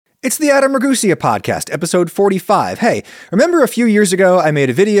It's the Adam Ragusea Podcast, episode 45. Hey, remember a few years ago I made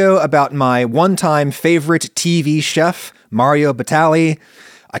a video about my one-time favorite TV chef, Mario Batali?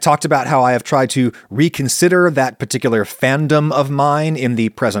 I talked about how I have tried to reconsider that particular fandom of mine in the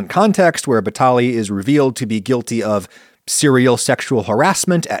present context, where Batali is revealed to be guilty of serial sexual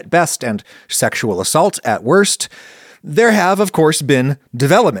harassment at best and sexual assault at worst. There have, of course, been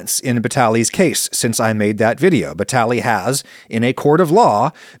developments in Batali's case since I made that video. Batali has, in a court of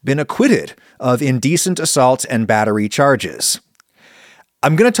law, been acquitted of indecent assault and battery charges.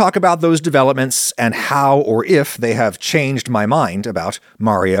 I'm going to talk about those developments and how or if they have changed my mind about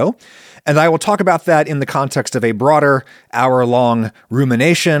Mario, and I will talk about that in the context of a broader hour-long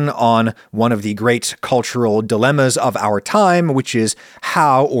rumination on one of the great cultural dilemmas of our time, which is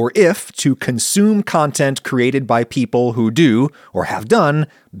how or if to consume content created by people who do, or have done,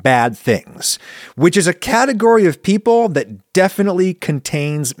 bad things, which is a category of people that definitely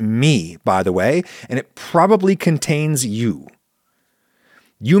contains me, by the way, and it probably contains you.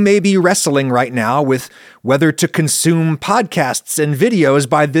 You may be wrestling right now with whether to consume podcasts and videos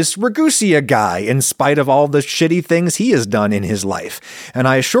by this Ragusea guy in spite of all the shitty things he has done in his life. And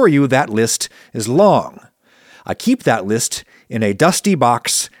I assure you that list is long. I keep that list in a dusty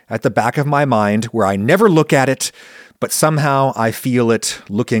box at the back of my mind where I never look at it, but somehow I feel it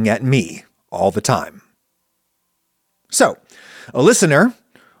looking at me all the time. So, a listener,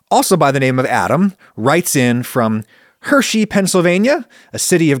 also by the name of Adam, writes in from Hershey, Pennsylvania, a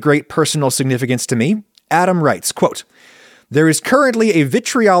city of great personal significance to me. Adam writes, quote, "There is currently a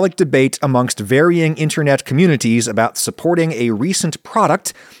vitriolic debate amongst varying internet communities about supporting a recent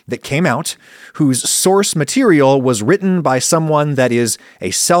product that came out whose source material was written by someone that is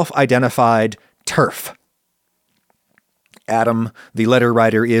a self-identified TERF." Adam, the letter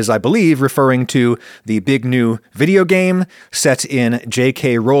writer, is, I believe, referring to the big new video game set in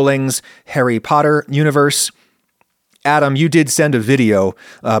J.K. Rowling's Harry Potter universe. Adam, you did send a video,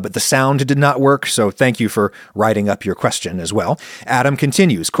 but the sound did not work, so thank you for writing up your question as well. Adam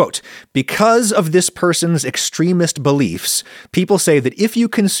continues, quote, "Because of this person's extremist beliefs, people say that if you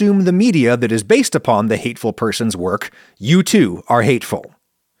consume the media that is based upon the hateful person's work, you too are hateful."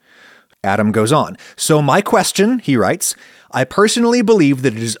 Adam goes on, "So my question," he writes, "I personally believe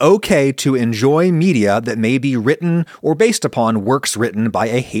that it is okay to enjoy media that may be written or based upon works written by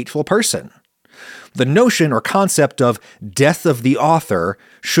a hateful person. The notion or concept of death of the author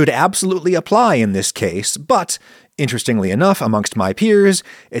should absolutely apply in this case, but, interestingly enough, amongst my peers,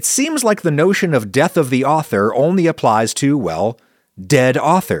 it seems like the notion of death of the author only applies to, well, dead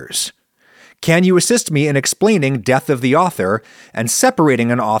authors. Can you assist me in explaining death of the author and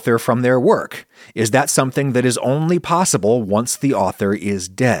separating an author from their work? Is that something that is only possible once the author is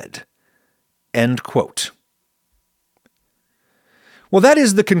dead?" End quote. Well, that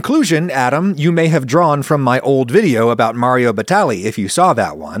is the conclusion, Adam, you may have drawn from my old video about Mario Batali, if you saw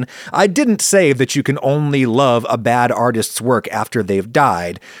that one. I didn't say that you can only love a bad artist's work after they've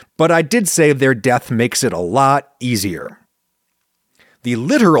died, but I did say their death makes it a lot easier. The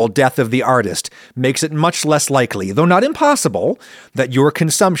literal death of the artist makes it much less likely, though not impossible, that your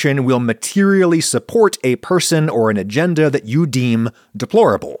consumption will materially support a person or an agenda that you deem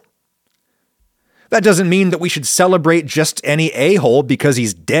deplorable. That doesn't mean that we should celebrate just any a-hole because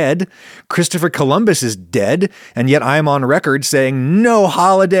he's dead. Christopher Columbus is dead, and yet I am on record saying no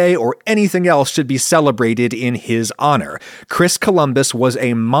holiday or anything else should be celebrated in his honor. Chris Columbus was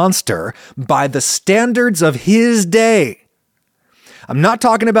a monster by the standards of his day. I'm not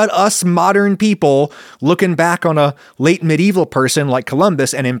talking about us modern people looking back on a late medieval person like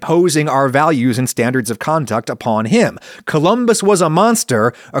Columbus and imposing our values and standards of conduct upon him. Columbus was a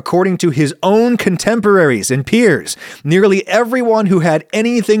monster according to his own contemporaries and peers. Nearly everyone who had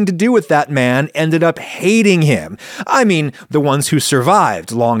anything to do with that man ended up hating him. I mean, the ones who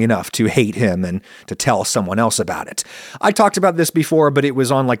survived long enough to hate him and to tell someone else about it. I talked about this before, but it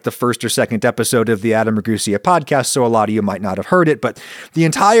was on like the first or second episode of the Adam Ragusea podcast, so a lot of you might not have heard it, but the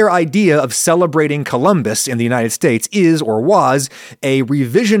entire idea of celebrating Columbus in the United States is or was a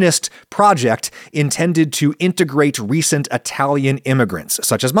revisionist project intended to integrate recent Italian immigrants,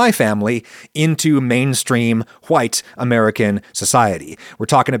 such as my family, into mainstream white American society. We're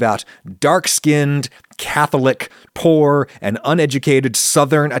talking about dark-skinned, Catholic, poor, and uneducated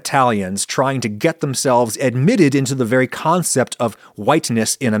Southern Italians trying to get themselves admitted into the very concept of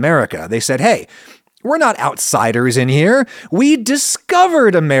whiteness in America. They said, hey, we're not outsiders in here. We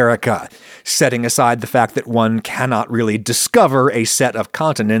discovered America, setting aside the fact that one cannot really discover a set of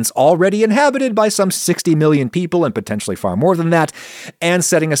continents already inhabited by some 60 million people and potentially far more than that, and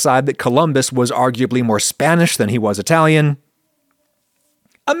setting aside that Columbus was arguably more Spanish than he was Italian.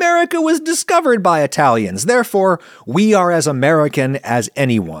 America was discovered by Italians, therefore we are as American as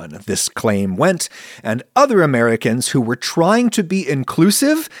anyone, this claim went, and other Americans who were trying to be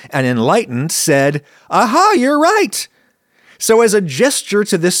inclusive and enlightened said, "Aha, you're right." So as a gesture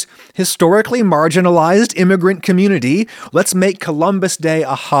to this historically marginalized immigrant community, let's make Columbus Day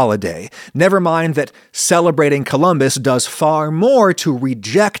a holiday. Never mind that celebrating Columbus does far more to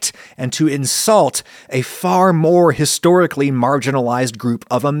reject and to insult a far more historically marginalized group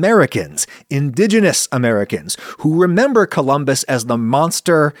of Americans, indigenous Americans, who remember Columbus as the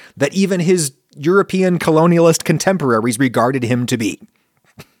monster that even his European colonialist contemporaries regarded him to be.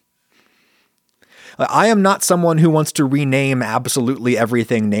 I am not someone who wants to rename absolutely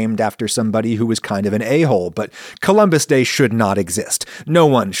everything named after somebody who was kind of an a-hole, but Columbus Day should not exist. No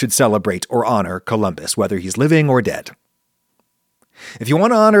one should celebrate or honor Columbus, whether he's living or dead. If you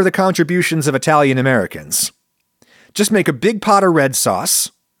want to honor the contributions of Italian Americans, just make a big pot of red sauce,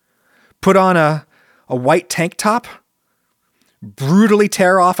 put on a white tank top, brutally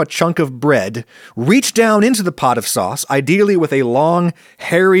tear off a chunk of bread, reach down into the pot of sauce, ideally with a long,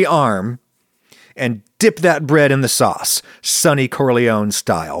 hairy arm, and dip that bread in the sauce, Sonny Corleone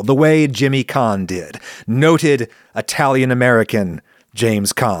style, the way Jimmy Caan did. Noted Italian-American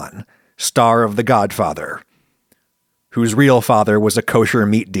James Caan, star of The Godfather, whose real father was a kosher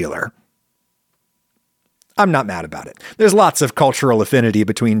meat dealer. I'm not mad about it. There's lots of cultural affinity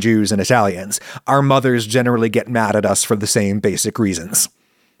between Jews and Italians. Our mothers generally get mad at us for the same basic reasons.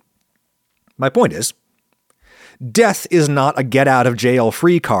 My point is, death is not a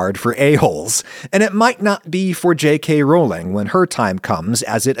get-out-of-jail-free card for a-holes, and it might not be for J.K. Rowling when her time comes,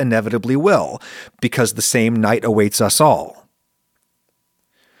 as it inevitably will, because the same night awaits us all.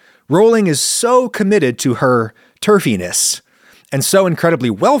 Rowling is so committed to her turfiness, and so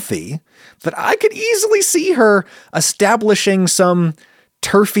incredibly wealthy, that I could easily see her establishing some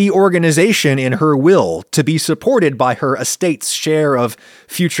turfy organization in her will to be supported by her estate's share of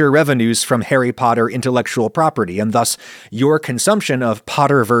future revenues from Harry Potter intellectual property, and thus your consumption of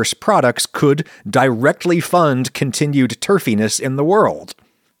Potterverse products could directly fund continued turfiness in the world.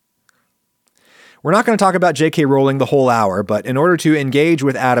 We're not going to talk about J.K. Rowling the whole hour, but in order to engage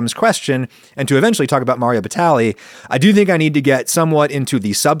with Adam's question and to eventually talk about Mario Batali, I do think I need to get somewhat into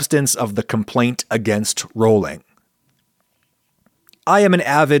the substance of the complaint against Rowling. I am an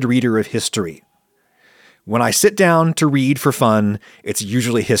avid reader of history. When I sit down to read for fun, it's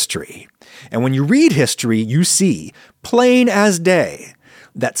usually history. And when you read history, you see, plain as day,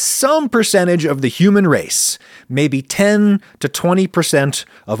 that some percentage of the human race, maybe 10 to 20%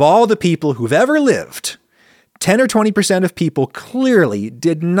 of all the people who've ever lived, 10 or 20% of people clearly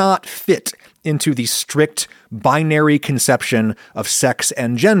did not fit into the strict binary conception of sex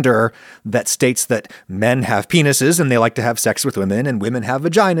and gender that states that men have penises and they like to have sex with women, and women have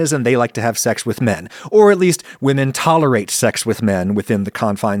vaginas and they like to have sex with men. Or at least women tolerate sex with men within the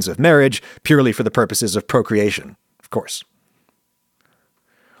confines of marriage, purely for the purposes of procreation, of course.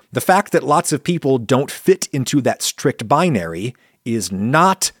 The fact that lots of people don't fit into that strict binary is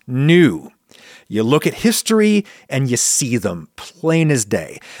not new. You look at history and you see them plain as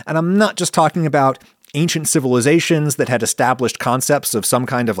day. And I'm not just talking about ancient civilizations that had established concepts of some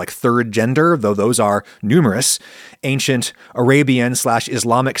kind of like third gender, though those are numerous. Ancient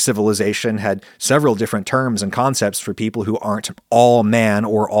Arabian/Islamic civilization had several different terms and concepts for people who aren't all man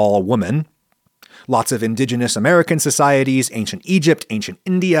or all woman. Lots of indigenous American societies, ancient Egypt, ancient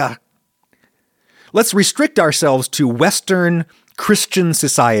India. Let's restrict ourselves to Western Christian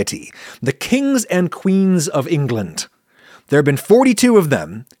society, the kings and queens of England. There have been 42 of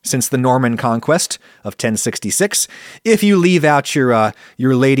them since the Norman conquest of 1066, if you leave out your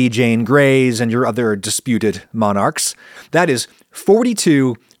Lady Jane Greys and your other disputed monarchs. That is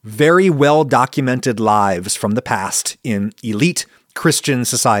 42 very well-documented lives from the past in elite Christian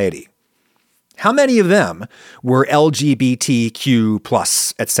society. How many of them were LGBTQ+,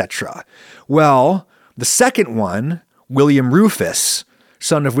 etc.? Well, the second one, William Rufus,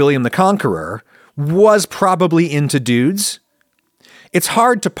 son of William the Conqueror, was probably into dudes. It's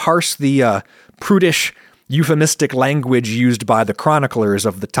hard to parse the prudish, euphemistic language used by the chroniclers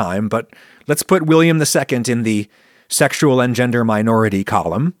of the time, but let's put William II in the sexual and gender minority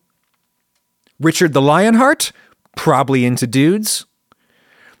column. Richard the Lionheart, probably into dudes.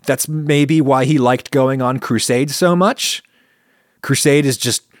 That's maybe why he liked going on crusade so much. Crusade is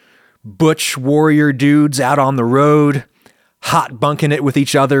just butch warrior dudes out on the road, hot bunking it with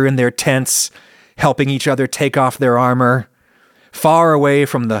each other in their tents, helping each other take off their armor, far away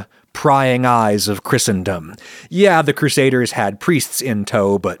from the prying eyes of Christendom. Yeah, the Crusaders had priests in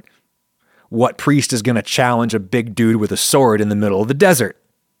tow, but what priest is going to challenge a big dude with a sword in the middle of the desert?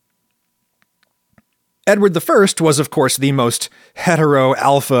 Edward I was, of course, the most hetero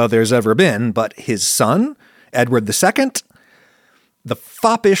alpha there's ever been, but his son, Edward II, the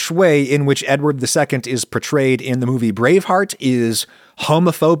foppish way in which Edward II is portrayed in the movie Braveheart is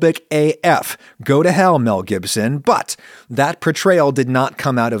homophobic AF. Go to hell, Mel Gibson. But that portrayal did not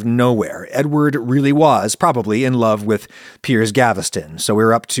come out of nowhere. Edward really was probably in love with Piers Gaveston. So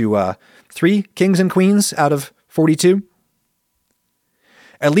we're up to 3 kings and queens out of 42.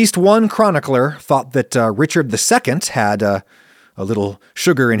 At least one chronicler thought that Richard II had a little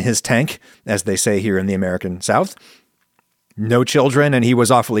sugar in his tank, as they say here in the American South. No children, and he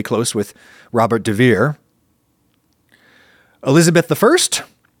was awfully close with Robert de Vere. Elizabeth I,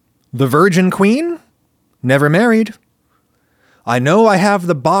 the Virgin Queen, never married. I know I have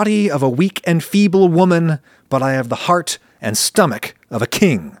the body of a weak and feeble woman, but I have the heart and stomach of a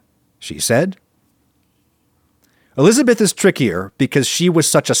king, she said. Elizabeth is trickier because she was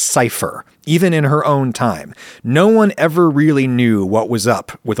such a cipher, even in her own time. No one ever really knew what was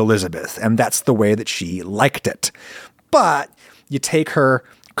up with Elizabeth, and that's the way that she liked it. But you take her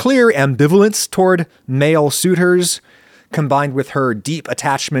clear ambivalence toward male suitors, combined with her deep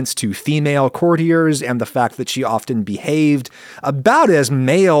attachments to female courtiers and the fact that she often behaved about as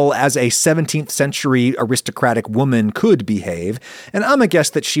male as a 17th century aristocratic woman could behave, and I'm a guess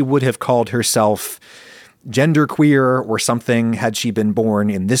that she would have called herself genderqueer or something had she been born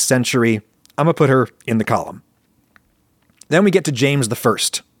in this century. I'm going to put her in the column. Then we get to James I.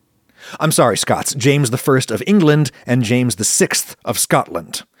 I'm sorry, Scots. James I of England and James VI of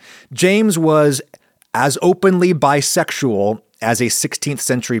Scotland. James was as openly bisexual as a 16th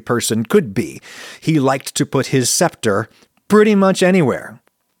century person could be. He liked to put his scepter pretty much anywhere.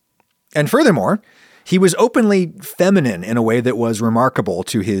 And furthermore, he was openly feminine in a way that was remarkable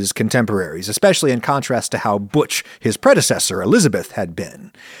to his contemporaries, especially in contrast to how butch his predecessor, Elizabeth, had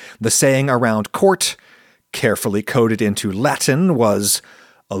been. The saying around court, carefully coded into Latin, was,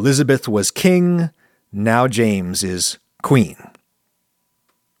 Elizabeth was king, now James is queen.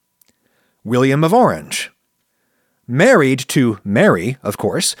 William of Orange. Married to Mary, of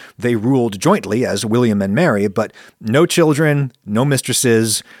course. They ruled jointly as William and Mary, but no children, no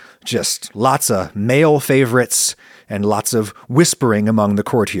mistresses, just lots of male favorites and lots of whispering among the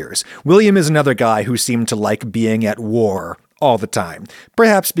courtiers. William is another guy who seemed to like being at war all the time,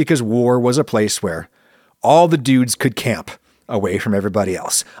 perhaps because war was a place where all the dudes could camp away from everybody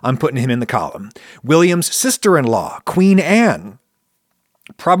else. I'm putting him in the column. William's sister-in-law, Queen Anne,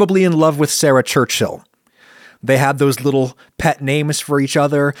 probably in love with Sarah Churchill. They had those little pet names for each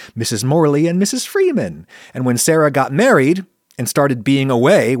other, Mrs. Morley and Mrs. Freeman. And when Sarah got married and started being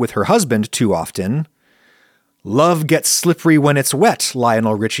away with her husband too often, love gets slippery when it's wet,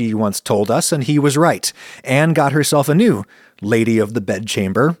 Lionel Richie once told us, and he was right. Anne got herself a new lady of the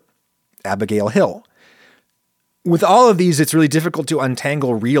bedchamber, Abigail Hill. With all of these, it's really difficult to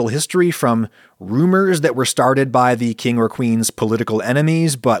untangle real history from rumors that were started by the king or queen's political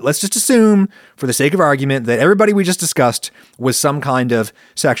enemies, but let's just assume, for the sake of argument, that everybody we just discussed was some kind of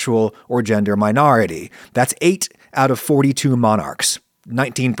sexual or gender minority. That's 8 out of 42 monarchs,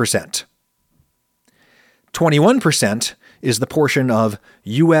 19%. 21% is the portion of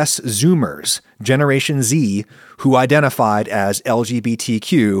U.S. Zoomers, Generation Z, who identified as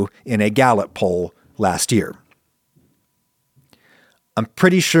LGBTQ in a Gallup poll last year. I'm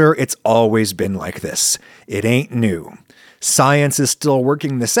pretty sure it's always been like this. It ain't new. Science is still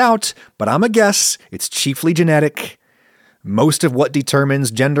working this out, but I'm a guess it's chiefly genetic. Most of what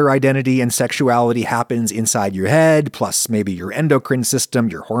determines gender identity and sexuality happens inside your head, plus maybe your endocrine system,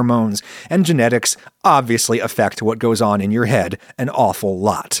 your hormones, and genetics obviously affect what goes on in your head an awful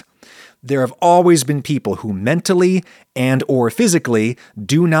lot. There have always been people who mentally and or physically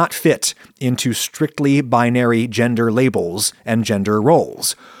do not fit into strictly binary gender labels and gender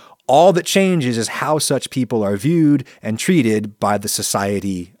roles. All that changes is how such people are viewed and treated by the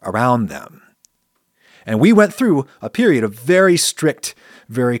society around them. And we went through a period of very strict,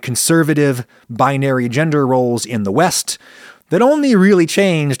 very conservative binary gender roles in the West that only really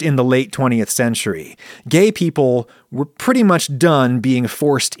changed in the late 20th century. Gay people were pretty much done being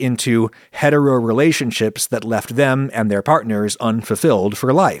forced into hetero relationships that left them and their partners unfulfilled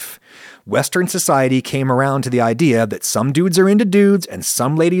for life. Western society came around to the idea that some dudes are into dudes and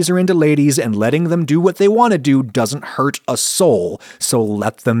some ladies are into ladies, and letting them do what they want to do doesn't hurt a soul, so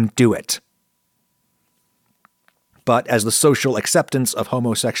let them do it. But as the social acceptance of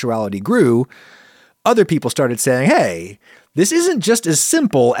homosexuality grew, other people started saying, hey, this isn't just as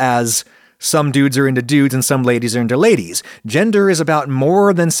simple as some dudes are into dudes and some ladies are into ladies. Gender is about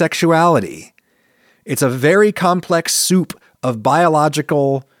more than sexuality. It's a very complex soup of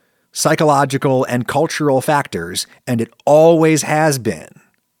biological, psychological, and cultural factors, and it always has been.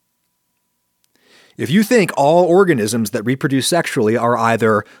 If you think all organisms that reproduce sexually are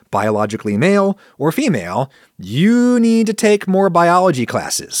either biologically male or female, you need to take more biology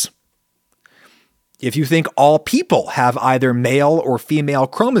classes. If you think all people have either male or female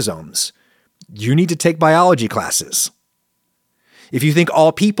chromosomes, you need to take biology classes. If you think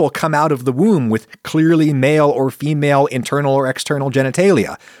all people come out of the womb with clearly male or female internal or external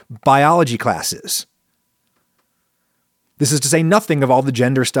genitalia, biology classes. This is to say nothing of all the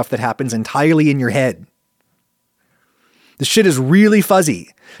gender stuff that happens entirely in your head. The shit is really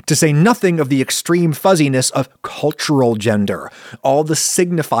fuzzy, to say nothing of the extreme fuzziness of cultural gender, all the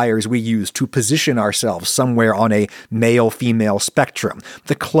signifiers we use to position ourselves somewhere on a male-female spectrum,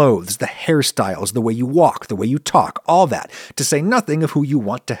 the clothes, the hairstyles, the way you walk, the way you talk, all that, to say nothing of who you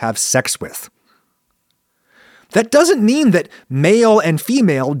want to have sex with. That doesn't mean that male and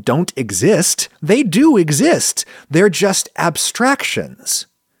female don't exist. They do exist. They're just abstractions.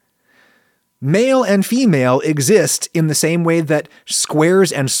 Male and female exist in the same way that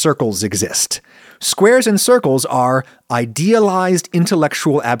squares and circles exist. Squares and circles are idealized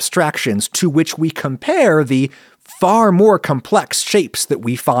intellectual abstractions to which we compare the far more complex shapes that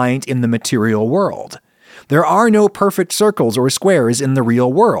we find in the material world. There are no perfect circles or squares in the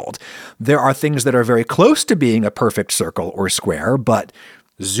real world. There are things that are very close to being a perfect circle or square, but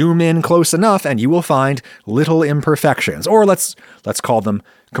zoom in close enough and you will find little imperfections, or let's call them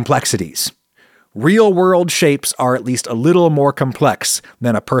complexities. Real-world shapes are at least a little more complex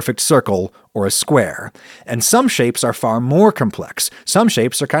than a perfect circle or a square. And some shapes are far more complex. Some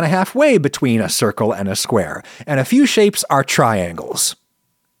shapes are kind of halfway between a circle and a square. And a few shapes are triangles,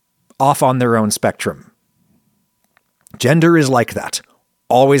 off on their own spectrum. Gender is like that.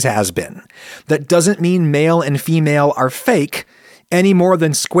 Always has been. That doesn't mean male and female are fake any more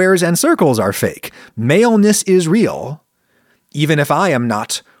than squares and circles are fake. Maleness is real, even if I am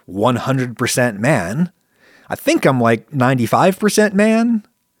not 100% man. I think I'm like 95% man.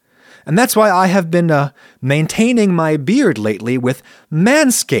 And that's why I have been maintaining my beard lately with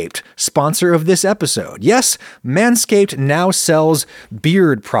Manscaped, sponsor of this episode. Yes, Manscaped now sells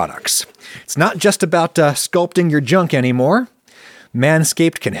beard products. It's not just about sculpting your junk anymore.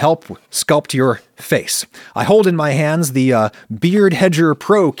 Manscaped can help sculpt your face. I hold in my hands the Beard Hedger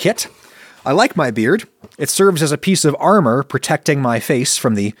Pro kit. I like my beard. It serves as a piece of armor protecting my face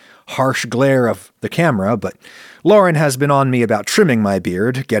from the harsh glare of the camera, but Lauren has been on me about trimming my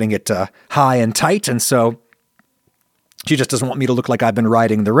beard, getting it high and tight, and so she just doesn't want me to look like I've been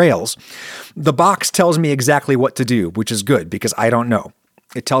riding the rails. The box tells me exactly what to do, which is good because I don't know.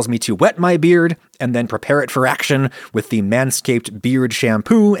 It tells me to wet my beard and then prepare it for action with the Manscaped beard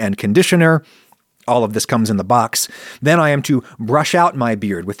shampoo and conditioner. All of this comes in the box. Then I am to brush out my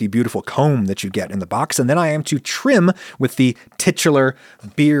beard with the beautiful comb that you get in the box. And then I am to trim with the titular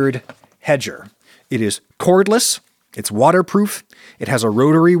Beard Hedger. It is cordless. It's waterproof. It has a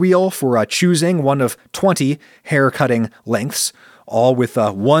rotary wheel for choosing one of 20 hair cutting lengths, all with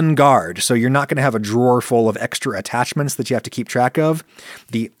one guard. So you're not going to have a drawer full of extra attachments that you have to keep track of.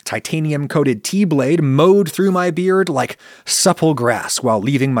 The titanium-coated T-blade mowed through my beard like supple grass while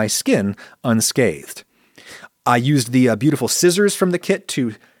leaving my skin unscathed. I used the beautiful scissors from the kit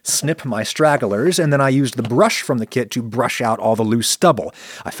to snip my stragglers, and then I used the brush from the kit to brush out all the loose stubble.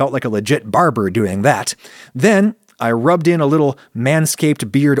 I felt like a legit barber doing that. Then I rubbed in a little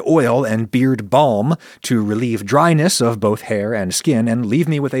Manscaped beard oil and beard balm to relieve dryness of both hair and skin and leave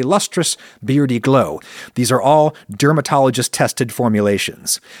me with a lustrous, beardy glow. These are all dermatologist-tested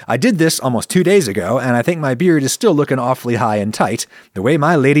formulations. I did this almost 2 days ago, and I think my beard is still looking awfully high and tight, the way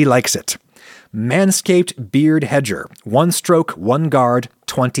my lady likes it. Manscaped Beard Hedger. 1 stroke, 1 guard,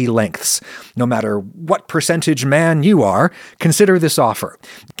 20 lengths. No matter what percentage man you are, consider this offer.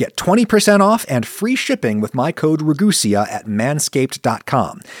 Get 20% off and free shipping with my code Ragusia at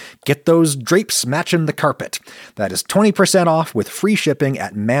manscaped.com. Get those drapes matching the carpet. That is 20% off with free shipping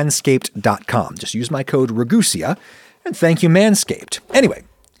at manscaped.com. Just use my code Ragusia, and thank you, Manscaped. Anyway,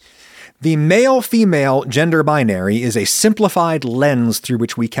 the male-female gender binary is a simplified lens through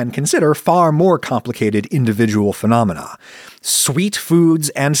which we can consider far more complicated individual phenomena. Sweet foods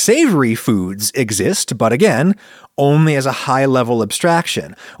and savory foods exist, but again, only as a high-level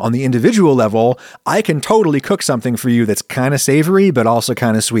abstraction. On the individual level, I can totally cook something for you that's kind of savory, but also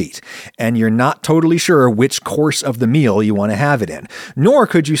kind of sweet. And you're not totally sure which course of the meal you want to have it in. Nor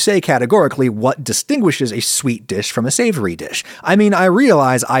could you say categorically what distinguishes a sweet dish from a savory dish. I mean, I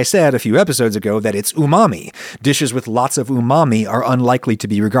realize I said a few episodes ago that it's umami. Dishes with lots of umami are unlikely to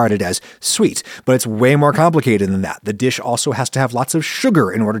be regarded as sweet, but it's way more complicated than that. The dish also also has to have lots of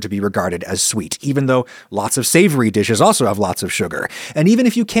sugar in order to be regarded as sweet, even though lots of savory dishes also have lots of sugar. And even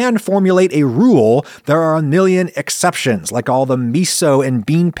if you can formulate a rule, there are a million exceptions, like all the miso and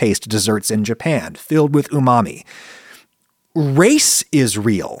bean paste desserts in Japan, filled with umami. Race is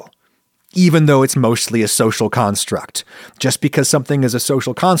real, even though it's mostly a social construct. Just because something is a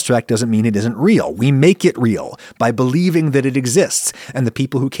social construct doesn't mean it isn't real. We make it real by believing that it exists, and the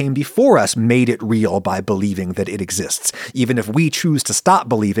people who came before us made it real by believing that it exists. Even if we choose to stop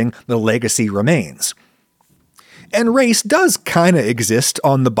believing, the legacy remains. And race does kind of exist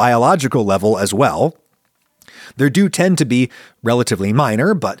on the biological level as well. There do tend to be relatively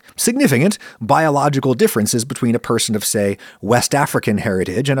minor, but significant, biological differences between a person of, say, West African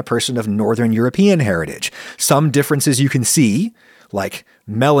heritage and a person of Northern European heritage. Some differences you can see, like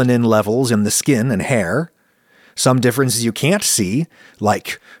melanin levels in the skin and hair. Some differences you can't see,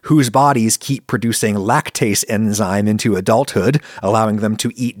 like whose bodies keep producing lactase enzyme into adulthood, allowing them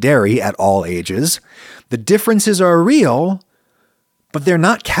to eat dairy at all ages. The differences are real, but they're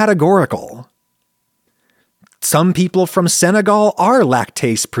not categorical. Some people from Senegal are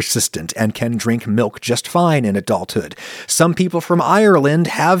lactase persistent and can drink milk just fine in adulthood. Some people from Ireland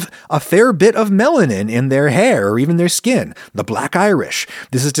have a fair bit of melanin in their hair or even their skin, the Black Irish.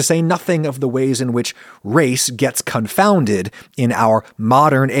 This is to say nothing of the ways in which race gets confounded in our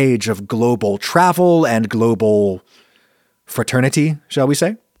modern age of global travel and global fraternity, shall we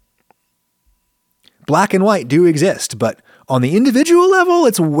say? Black and white do exist, but on the individual level,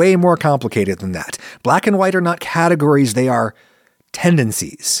 it's way more complicated than that. Black and white are not categories, they are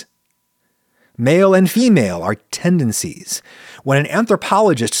tendencies. Male and female are tendencies. When an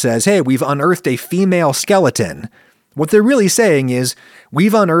anthropologist says, hey, we've unearthed a female skeleton, what they're really saying is,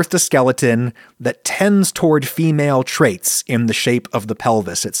 we've unearthed a skeleton that tends toward female traits in the shape of the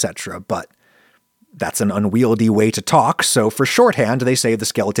pelvis, etc., but that's an unwieldy way to talk, so for shorthand, they say the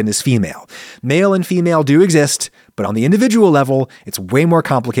skeleton is female. Male and female do exist, but on the individual level, it's way more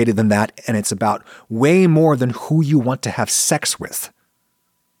complicated than that, and it's about way more than who you want to have sex with.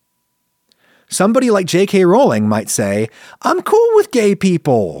 Somebody like J.K. Rowling might say, I'm cool with gay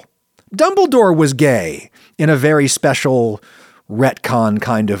people. Dumbledore was gay, in a very special retcon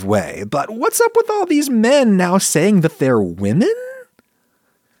kind of way, but what's up with all these men now saying that they're women?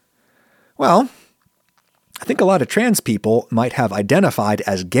 Well, I think a lot of trans people might have identified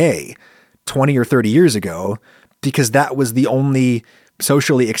as gay 20 or 30 years ago because that was the only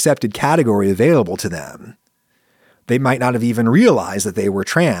socially accepted category available to them. They might not have even realized that they were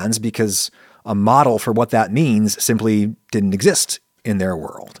trans because a model for what that means simply didn't exist in their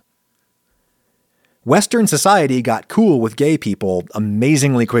world. Western society got cool with gay people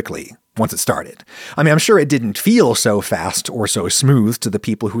amazingly quickly once it started. I mean, I'm sure it didn't feel so fast or so smooth to the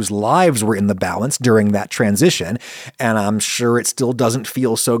people whose lives were in the balance during that transition, and I'm sure it still doesn't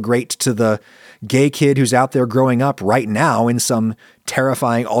feel so great to the gay kid who's out there growing up right now in some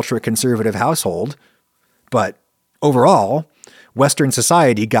terrifying ultra-conservative household. But overall, Western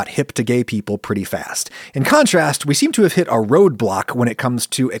society got hip to gay people pretty fast. In contrast, we seem to have hit a roadblock when it comes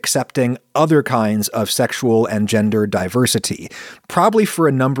to accepting other kinds of sexual and gender diversity. Probably for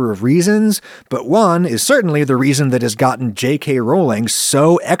a number of reasons, but one is certainly the reason that has gotten J.K. Rowling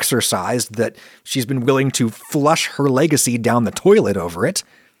so exercised that she's been willing to flush her legacy down the toilet over it.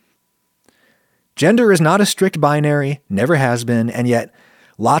 Gender is not a strict binary, never has been, and yet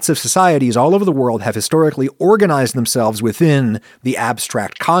lots of societies all over the world have historically organized themselves within the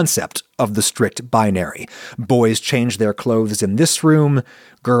abstract concept of the strict binary. Boys change their clothes in this room,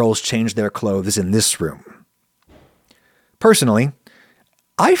 girls change their clothes in this room. Personally,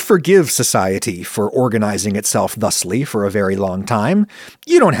 I forgive society for organizing itself thusly for a very long time.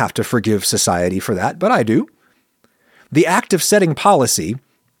 You don't have to forgive society for that, but I do. The act of setting policy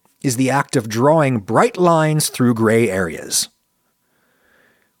is the act of drawing bright lines through gray areas.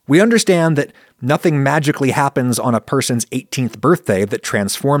 We understand that nothing magically happens on a person's 18th birthday that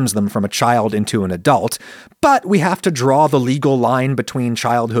transforms them from a child into an adult, but we have to draw the legal line between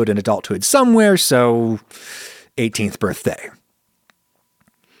childhood and adulthood somewhere, so 18th birthday.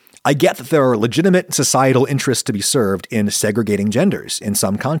 I get that there are legitimate societal interests to be served in segregating genders in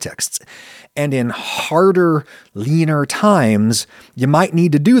some contexts. And in harder, leaner times, you might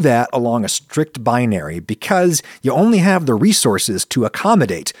need to do that along a strict binary because you only have the resources to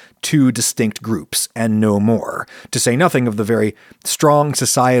accommodate two distinct groups and no more, to say nothing of the very strong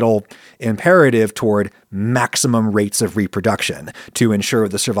societal imperative toward maximum rates of reproduction to ensure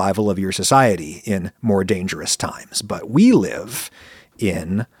the survival of your society in more dangerous times. But we live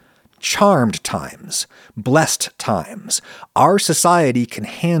in charmed times, blessed times. Our society can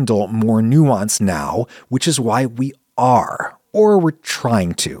handle more nuance now, which is why we are, or we're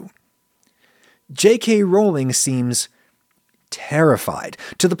trying to. J.K. Rowling seems terrified,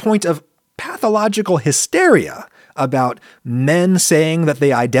 to the point of pathological hysteria, about men saying that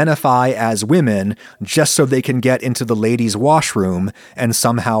they identify as women just so they can get into the ladies' washroom and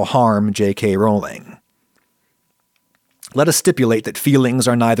somehow harm J.K. Rowling. Let us stipulate that feelings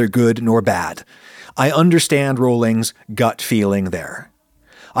are neither good nor bad. I understand Rowling's gut feeling there.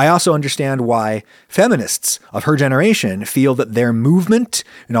 I also understand why feminists of her generation feel that their movement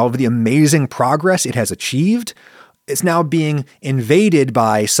and all of the amazing progress it has achieved is now being invaded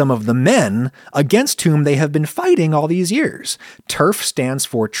by some of the men against whom they have been fighting all these years. TERF stands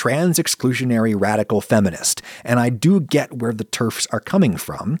for Trans Exclusionary Radical Feminist, and I do get where the TERFs are coming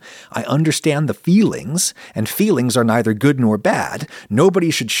from. I understand the feelings, and feelings are neither good nor bad. Nobody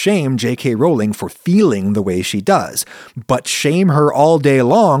should shame J.K. Rowling for feeling the way she does, but shame her all day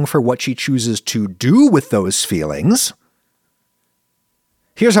long for what she chooses to do with those feelings.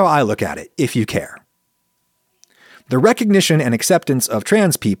 Here's how I look at it, if you care. The recognition and acceptance of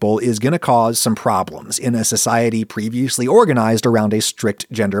trans people is going to cause some problems in a society previously organized around a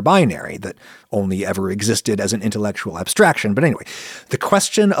strict gender binary that only ever existed as an intellectual abstraction. But anyway, the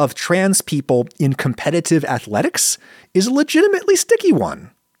question of trans people in competitive athletics is a legitimately sticky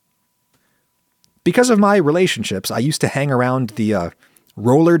one. Because of my relationships, I used to hang around the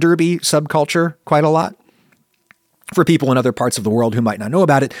roller derby subculture quite a lot. For people in other parts of the world who might not know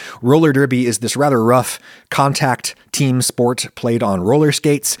about it, roller derby is this rather rough contact team sport played on roller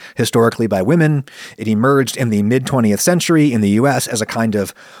skates, historically by women. It emerged in the mid-20th century in the US as a kind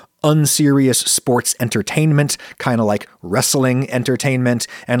of unserious sports entertainment, kind of like wrestling entertainment.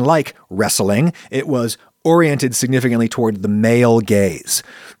 And like wrestling, it was oriented significantly toward the male gaze.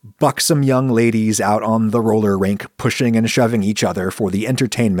 Buxom young ladies out on the roller rink pushing and shoving each other for the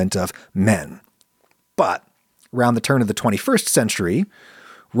entertainment of men. But around the turn of the 21st century,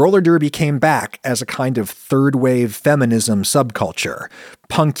 roller derby came back as a kind of third-wave feminism subculture.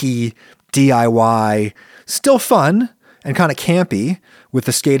 Punky, DIY, still fun and kind of campy, with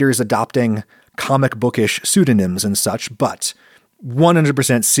the skaters adopting comic bookish pseudonyms and such, but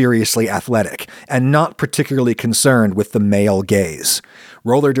 100% seriously athletic and not particularly concerned with the male gaze.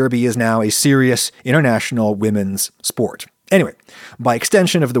 Roller derby is now a serious international women's sport. Anyway, by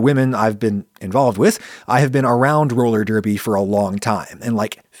extension of the women I've been involved with, I have been around roller derby for a long time. And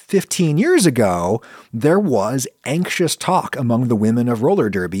like 15 years ago, there was anxious talk among the women of roller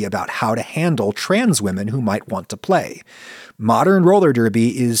derby about how to handle trans women who might want to play. Modern roller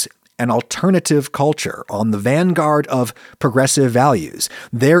derby is an alternative culture on the vanguard of progressive values.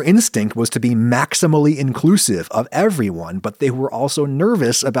 Their instinct was to be maximally inclusive of everyone, but they were also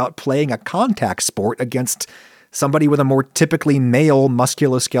nervous about playing a contact sport against somebody with a more typically male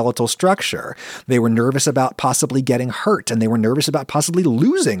musculoskeletal structure. They were nervous about possibly getting hurt, and they were nervous about possibly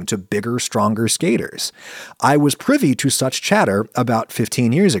losing to bigger, stronger skaters. I was privy to such chatter about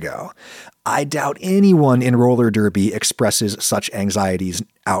 15 years ago. I doubt anyone in roller derby expresses such anxieties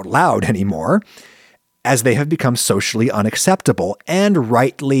out loud anymore, as they have become socially unacceptable, and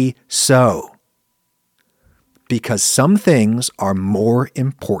rightly so. Because some things are more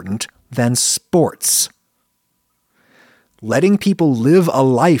important than sports. Letting people live a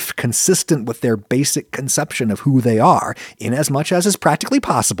life consistent with their basic conception of who they are, in as much as is practically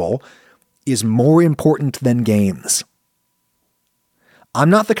possible, is more important than games. I'm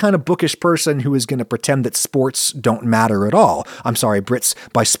not the kind of bookish person who is going to pretend that sports don't matter at all. I'm sorry, Brits.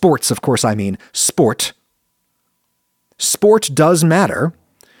 By sports, of course, I mean sport. Sport does matter,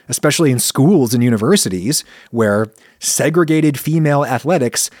 especially in schools and universities, where segregated female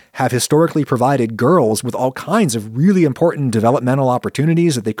athletics have historically provided girls with all kinds of really important developmental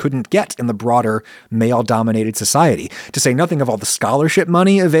opportunities that they couldn't get in the broader male-dominated society. To say nothing of all the scholarship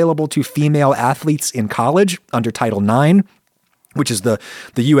money available to female athletes in college under Title IX, which is the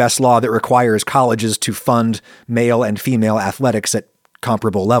U.S. law that requires colleges to fund male and female athletics at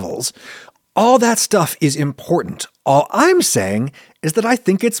comparable levels. All that stuff is important. All I'm saying is that I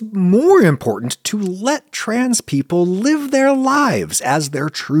think it's more important to let trans people live their lives as their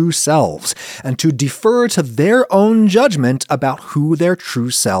true selves and to defer to their own judgment about who their true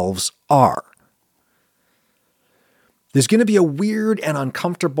selves are. There's going to be a weird and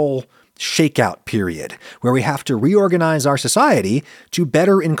uncomfortable shakeout period where we have to reorganize our society to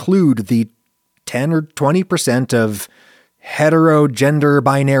better include the 10 or 20% of hetero, gender,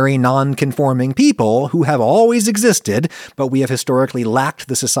 binary, non-conforming people who have always existed, but we have historically lacked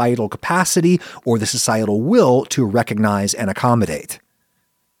the societal capacity or the societal will to recognize and accommodate.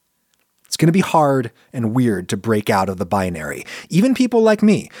 It's going to be hard and weird to break out of the binary. Even people like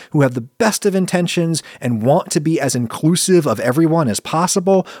me, who have the best of intentions and want to be as inclusive of everyone as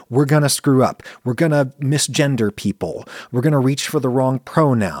possible, we're going to screw up. We're going to misgender people. We're going to reach for the wrong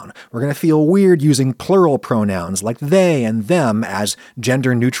pronoun. We're going to feel weird using plural pronouns like they and them as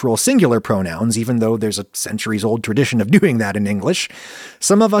gender-neutral singular pronouns, even though there's a centuries-old tradition of doing that in English.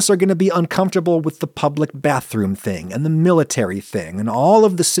 Some of us are going to be uncomfortable with the public bathroom thing and the military thing and all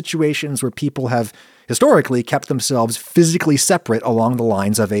of the situations where people have historically kept themselves physically separate along the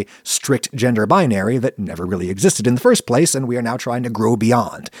lines of a strict gender binary that never really existed in the first place, and we are now trying to grow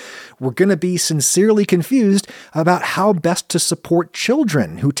beyond. We're going to be sincerely confused about how best to support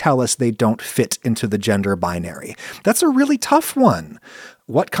children who tell us they don't fit into the gender binary. That's a really tough one.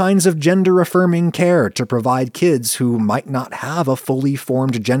 What kinds of gender-affirming care to provide kids who might not have a fully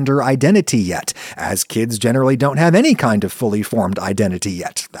formed gender identity yet, as kids generally don't have any kind of fully formed identity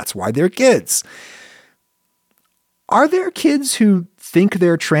yet. That's why they're kids. Are there kids who think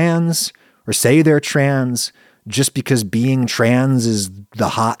they're trans or say they're trans just because being trans is the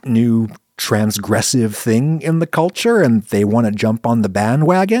hot new transgressive thing in the culture and they want to jump on the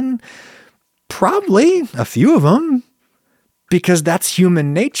bandwagon? Probably a few of them. Because that's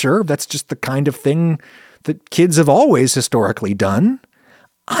human nature. That's just the kind of thing that kids have always historically done.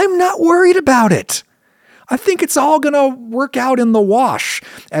 I'm not worried about it. I think it's all going to work out in the wash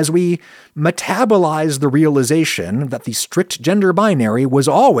as we metabolize the realization that the strict gender binary was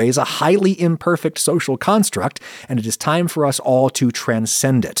always a highly imperfect social construct, and it is time for us all to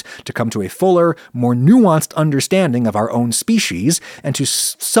transcend it, to come to a fuller, more nuanced understanding of our own species, and to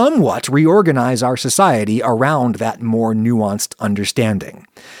somewhat reorganize our society around that more nuanced understanding.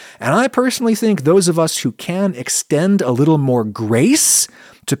 And I personally think those of us who can extend a little more grace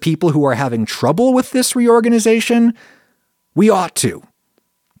to people who are having trouble with this reorganization, we ought to.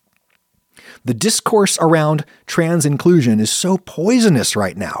 The discourse around trans inclusion is so poisonous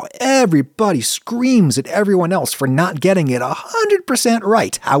right now. Everybody screams at everyone else for not getting it 100%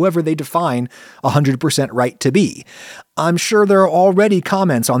 right, however they define 100% right to be. I'm sure there are already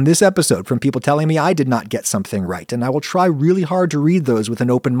comments on this episode from people telling me I did not get something right, and I will try really hard to read those with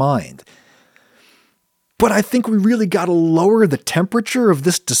an open mind. But I think we really got to lower the temperature of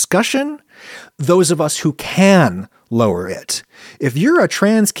this discussion. Those of us who can lower it. If you're a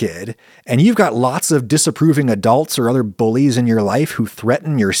trans kid and you've got lots of disapproving adults or other bullies in your life who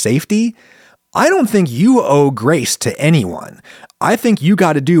threaten your safety, I don't think you owe grace to anyone. I think you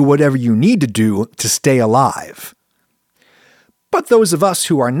got to do whatever you need to do to stay alive. But those of us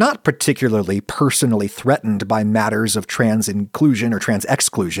who are not particularly personally threatened by matters of trans inclusion or trans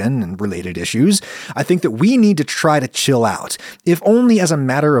exclusion and related issues, I think that we need to try to chill out, if only as a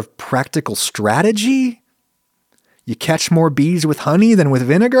matter of practical strategy. You catch more bees with honey than with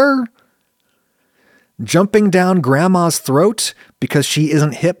vinegar? Jumping down grandma's throat because she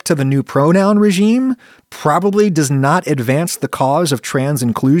isn't hip to the new pronoun regime probably does not advance the cause of trans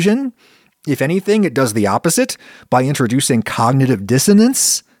inclusion. If anything, it does the opposite by introducing cognitive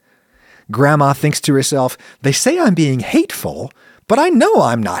dissonance. Grandma thinks to herself, they say I'm being hateful, but I know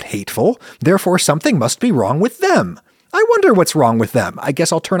I'm not hateful, therefore something must be wrong with them. I wonder what's wrong with them. I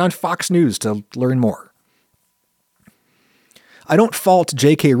guess I'll turn on Fox News to learn more. I don't fault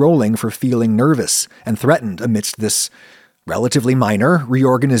J.K. Rowling for feeling nervous and threatened amidst this relatively minor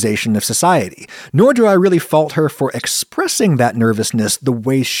reorganization of society, nor do I really fault her for expressing that nervousness the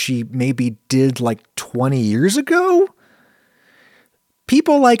way she maybe did like 20 years ago.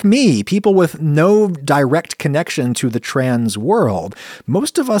 People like me, people with no direct connection to the trans world,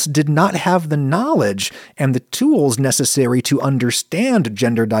 most of us did not have the knowledge and the tools necessary to understand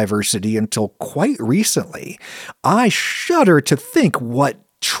gender diversity until quite recently. I shudder to think what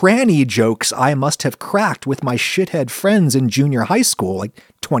tranny jokes I must have cracked with my shithead friends in junior high school like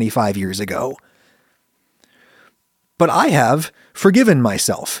 25 years ago. But I have forgiven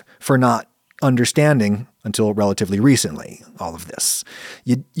myself for not understanding until relatively recently all of this.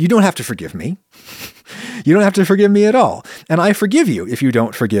 You don't have to forgive me. You don't have to forgive me at all. And I forgive you if you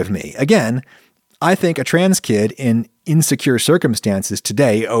don't forgive me. Again, I think a trans kid in insecure circumstances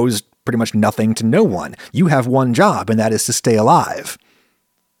today owes pretty much nothing to no one. You have one job, and that is to stay alive.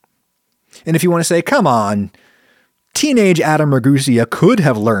 And if you want to say, come on, teenage Adam Ragusa could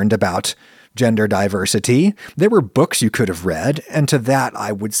have learned about gender diversity. There were books you could have read, and to that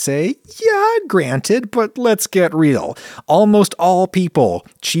I would say, yeah, granted, but let's get real. Almost all people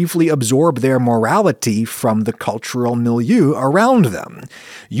chiefly absorb their morality from the cultural milieu around them.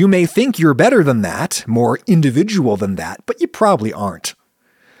 You may think you're better than that, more individual than that, but you probably aren't.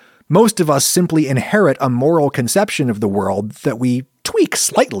 Most of us simply inherit a moral conception of the world that we tweak tweak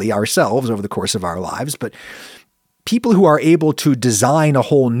slightly ourselves over the course of our lives, but people who are able to design a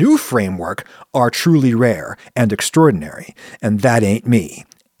whole new framework are truly rare and extraordinary, and that ain't me,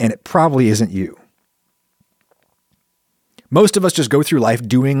 and it probably isn't you. Most of us just go through life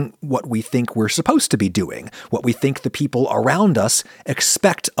doing what we think we're supposed to be doing, what we think the people around us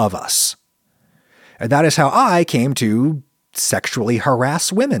expect of us. And that is how I came to sexually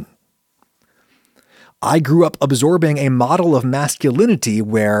harass women. I grew up absorbing a model of masculinity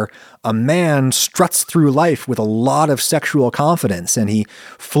where a man struts through life with a lot of sexual confidence and he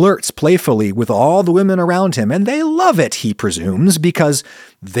flirts playfully with all the women around him, and they love it, he presumes, because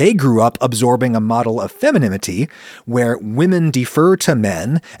they grew up absorbing a model of femininity where women defer to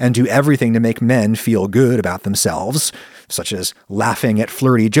men and do everything to make men feel good about themselves, such as laughing at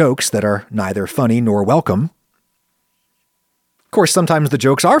flirty jokes that are neither funny nor welcome. Of course, sometimes the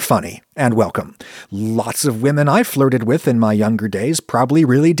jokes are funny and welcome. Lots of women I flirted with in my younger days probably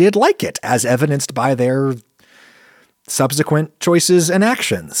really did like it, as evidenced by their subsequent choices and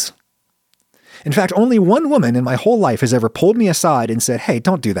actions. In fact, only one woman in my whole life has ever pulled me aside and said, "Hey,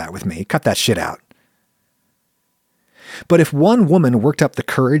 don't do that with me. Cut that shit out." But if one woman worked up the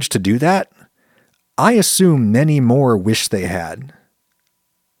courage to do that, I assume many more wish they had.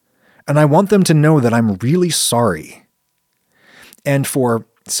 And I want them to know that I'm really sorry. And for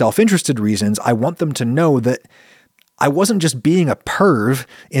self-interested reasons, I want them to know that I wasn't just being a perv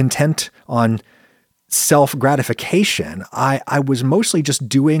intent on self-gratification. I was mostly just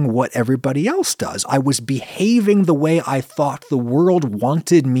doing what everybody else does. I was behaving the way I thought the world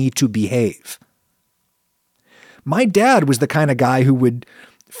wanted me to behave. My dad was the kind of guy who would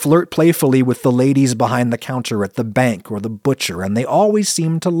flirt playfully with the ladies behind the counter at the bank or the butcher, and they always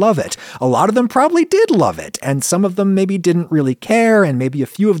seemed to love it. A lot of them probably did love it, and some of them maybe didn't really care, and maybe a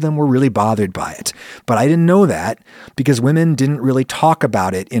few of them were really bothered by it. But I didn't know that because women didn't really talk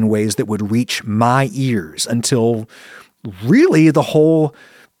about it in ways that would reach my ears until really the whole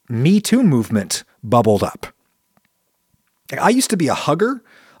Me Too movement bubbled up. I used to be a hugger.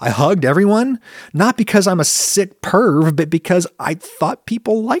 I hugged everyone, not because I'm a sick perv, but because I thought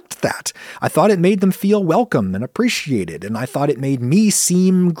people liked that. I thought it made them feel welcome and appreciated, and I thought it made me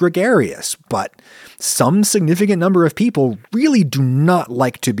seem gregarious. But some significant number of people really do not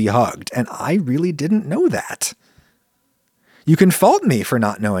like to be hugged, and I really didn't know that. You can fault me for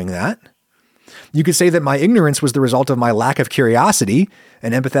not knowing that. You could say that my ignorance was the result of my lack of curiosity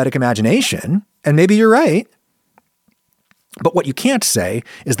and empathetic imagination, and maybe you're right. But what you can't say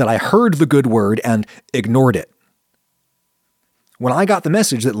is that I heard the good word and ignored it. When I got the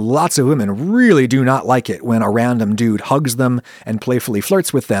message that lots of women really do not like it when a random dude hugs them and playfully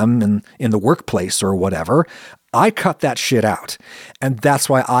flirts with them in the workplace or whatever, I cut that shit out. And that's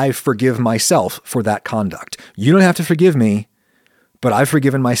why I forgive myself for that conduct. You don't have to forgive me, but I've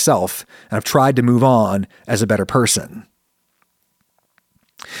forgiven myself and I've tried to move on as a better person.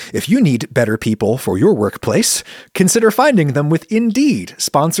 If you need better people for your workplace, consider finding them with Indeed,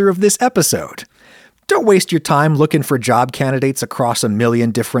 sponsor of this episode. Don't waste your time looking for job candidates across a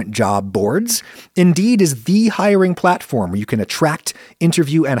million different job boards. Indeed is the hiring platform where you can attract,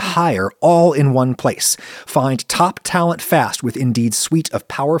 interview, and hire all in one place. Find top talent fast with Indeed's suite of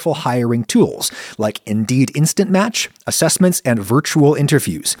powerful hiring tools like Indeed Instant Match, assessments, and virtual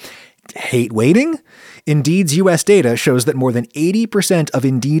interviews. Hate waiting? Indeed's U.S. data shows that more than 80% of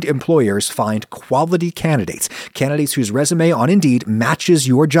Indeed employers find quality candidates whose resume on Indeed matches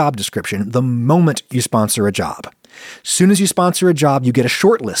your job description the moment you sponsor a job. Soon as you sponsor a job, you get a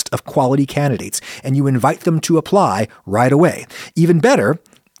short list of quality candidates, and you invite them to apply right away. Even better,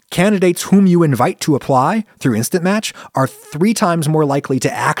 candidates whom you invite to apply through Instant Match are 3 times more likely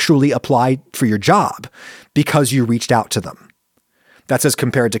to actually apply for your job because you reached out to them. That's as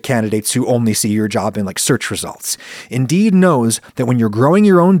compared to candidates who only see your job in search results. Indeed knows that when you're growing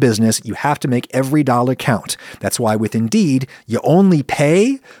your own business, you have to make every dollar count. That's why with Indeed, you only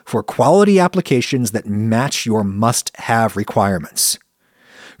pay for quality applications that match your must-have requirements.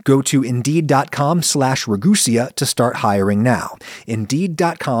 Go to Indeed.com/Ragusia to start hiring now.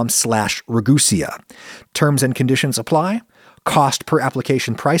 Indeed.com/Ragusia. Terms and conditions apply. Cost per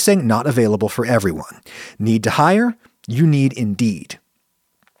application pricing not available for everyone. Need to hire? You need Indeed.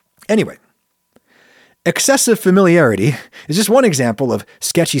 Anyway, excessive familiarity is just one example of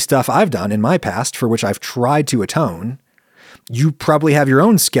sketchy stuff I've done in my past for which I've tried to atone. You probably have your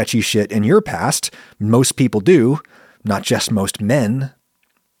own sketchy shit in your past. Most people do, not just most men.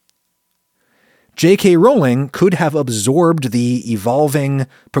 J.K. Rowling could have absorbed the evolving,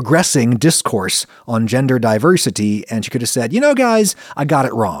 progressing discourse on gender diversity, and she could have said, guys, I got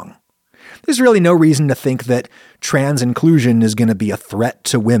it wrong. There's really no reason to think that trans inclusion is going to be a threat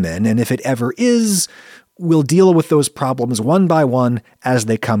to women, and if it ever is, we'll deal with those problems one by one as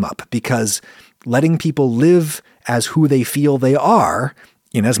they come up, because letting people live as who they feel they are,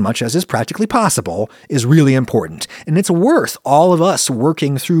 in as much as is practically possible, is really important. And it's worth all of us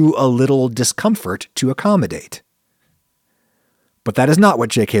working through a little discomfort to accommodate. But that is not what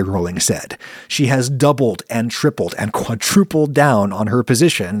J.K. Rowling said. She has doubled and tripled and quadrupled down on her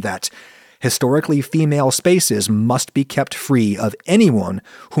position that historically female spaces must be kept free of anyone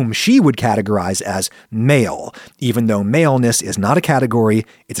whom she would categorize as male, even though maleness is not a category,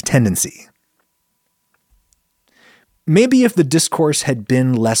 it's a tendency. Maybe if the discourse had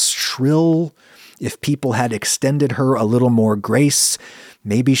been less shrill, if people had extended her a little more grace,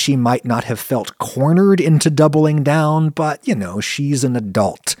 maybe she might not have felt cornered into doubling down, but, she's an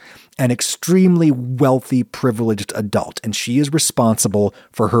adult, an extremely wealthy, privileged adult, and she is responsible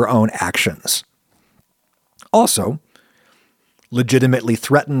for her own actions. Also, legitimately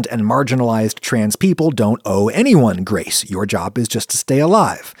threatened and marginalized trans people don't owe anyone grace. Your job is just to stay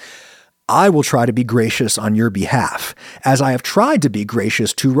alive. I will try to be gracious on your behalf, as I have tried to be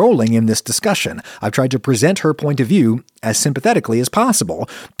gracious to Rowling in this discussion. I've tried to present her point of view as sympathetically as possible,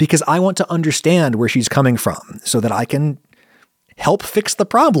 because I want to understand where she's coming from, so that I can help fix the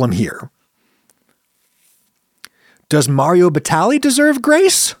problem here. Does Mario Batali deserve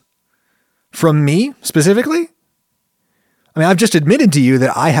grace? From me, specifically? I've just admitted to you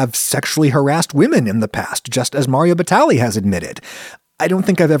that I have sexually harassed women in the past, just as Mario Batali has admitted. I don't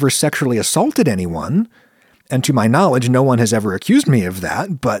think I've ever sexually assaulted anyone, and to my knowledge, no one has ever accused me of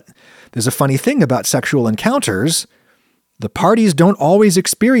that, but there's a funny thing about sexual encounters. The parties don't always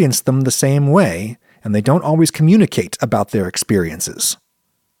experience them the same way, and they don't always communicate about their experiences.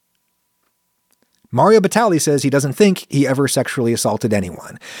 Mario Batali says he doesn't think he ever sexually assaulted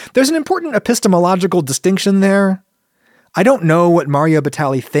anyone. There's an important epistemological distinction there. I don't know what Mario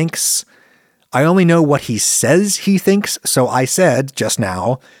Batali thinks. I only know what he says he thinks, so I said just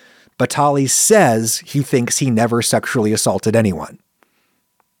now, Batali says he thinks he never sexually assaulted anyone.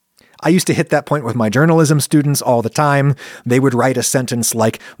 I used to hit that point with my journalism students all the time. They would write a sentence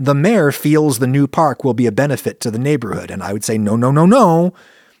like, "The mayor feels the new park will be a benefit to the neighborhood." And I would say, no.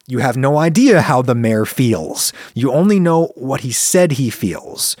 You have no idea how the mayor feels. You only know what he said he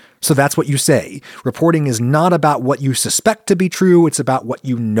feels. So that's what you say. Reporting is not about what you suspect to be true. It's about what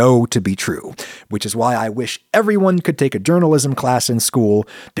you know to be true, which is why I wish everyone could take a journalism class in school,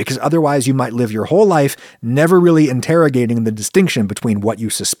 because otherwise you might live your whole life never really interrogating the distinction between what you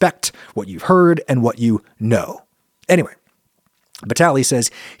suspect, what you've heard, and what you know. Anyway, Batali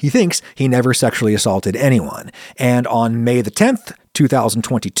says he thinks he never sexually assaulted anyone. And on May the 10th,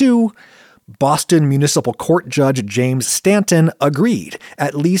 2022, Boston Municipal Court Judge James Stanton agreed,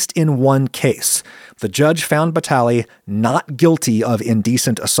 at least in one case. The judge found Batali not guilty of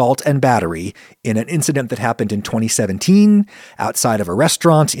indecent assault and battery in an incident that happened in 2017 outside of a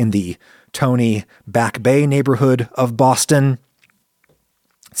restaurant in the Tony Back Bay neighborhood of Boston.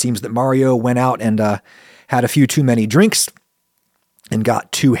 It seems that Mario went out and had a few too many drinks and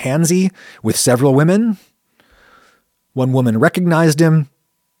got too handsy with several women. One woman recognized him.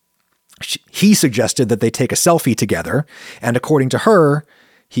 He suggested that they take a selfie together, and according to her,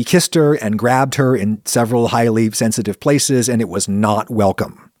 he kissed her and grabbed her in several highly sensitive places, and it was not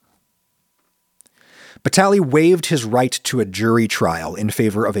welcome. Batali waived his right to a jury trial in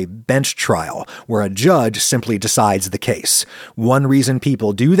favor of a bench trial, where a judge simply decides the case. One reason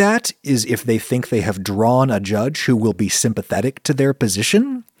people do that is if they think they have drawn a judge who will be sympathetic to their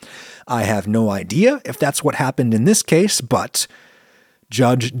position. I have no idea if that's what happened in this case, but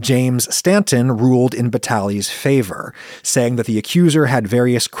Judge James Stanton ruled in Batali's favor, saying that the accuser had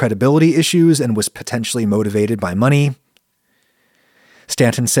various credibility issues and was potentially motivated by money.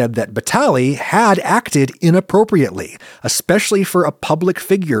 Stanton said that Batali had acted inappropriately, especially for a public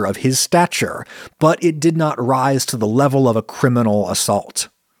figure of his stature, but it did not rise to the level of a criminal assault.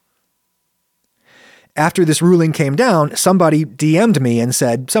 After this ruling came down, somebody DM'd me and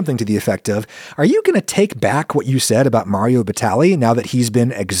said something to the effect of, "Are you going to take back what you said about Mario Batali now that he's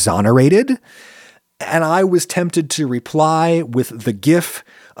been exonerated?" And I was tempted to reply with the gif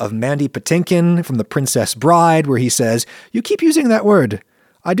of Mandy Patinkin from The Princess Bride, where he says, "You keep using that word.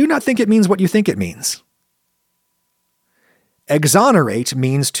 I do not think it means what you think it means." Exonerate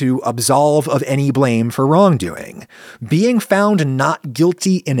means to absolve of any blame for wrongdoing. Being found not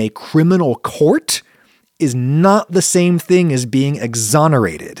guilty in a criminal court is not the same thing as being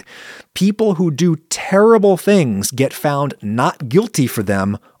exonerated. People who do terrible things get found not guilty for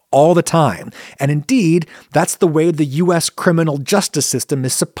them all the time. And indeed, that's the way the U.S. criminal justice system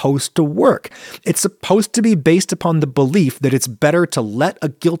is supposed to work. It's supposed to be based upon the belief that it's better to let a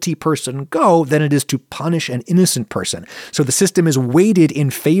guilty person go than it is to punish an innocent person. So the system is weighted in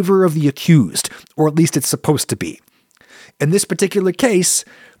favor of the accused, or at least it's supposed to be. In this particular case,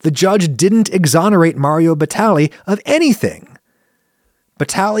 the judge didn't exonerate Mario Batali of anything.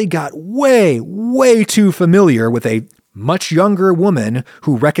 Batali got way too familiar with a much younger woman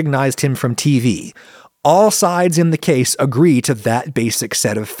who recognized him from TV. All sides in the case agree to that basic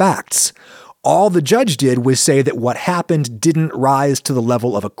set of facts. All the judge did was say that what happened didn't rise to the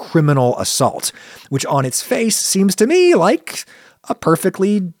level of a criminal assault, which on its face seems to me like a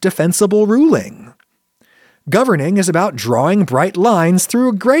perfectly defensible ruling. Governing is about drawing bright lines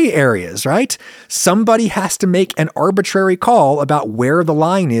through gray areas, right? Somebody has to make an arbitrary call about where the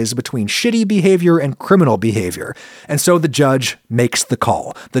line is between shitty behavior and criminal behavior. And so the judge makes the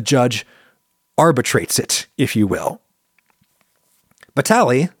call. The judge arbitrates it, if you will.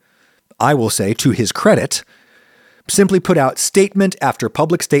 Batali, I will say to his credit, simply put out statement after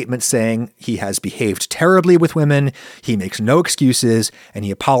public statement saying he has behaved terribly with women, he makes no excuses, and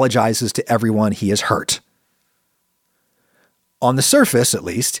he apologizes to everyone he has hurt. On the surface, at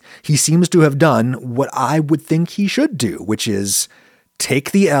least, he seems to have done what I would think he should do, which is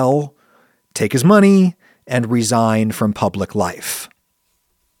take the L, take his money, and resign from public life.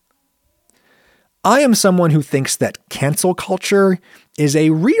 I am someone who thinks that cancel culture is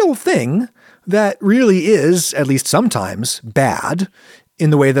a real thing that really is, at least sometimes, bad, in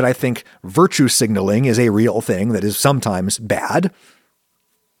the way that I think virtue signaling is a real thing that is sometimes bad.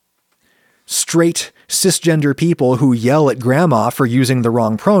 Straight, cisgender people who yell at grandma for using the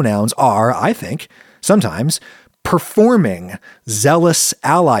wrong pronouns are, I think, sometimes performing zealous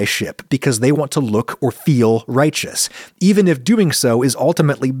allyship because they want to look or feel righteous, even if doing so is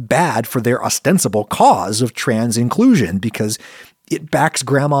ultimately bad for their ostensible cause of trans inclusion because it backs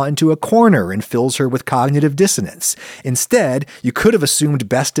grandma into a corner and fills her with cognitive dissonance. Instead, you could have assumed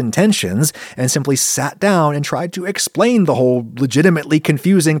best intentions and simply sat down and tried to explain the whole legitimately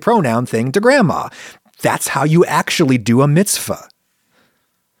confusing pronoun thing to grandma. That's how you actually do a mitzvah.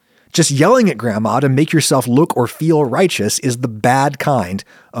 Just yelling at grandma to make yourself look or feel righteous is the bad kind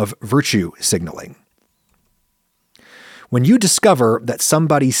of virtue signaling. When you discover that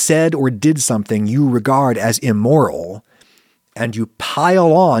somebody said or did something you regard as immoral, and you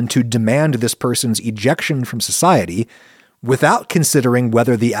pile on to demand this person's ejection from society without considering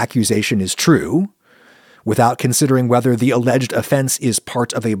whether the accusation is true, without considering whether the alleged offense is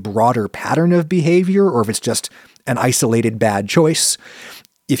part of a broader pattern of behavior or if it's just an isolated bad choice,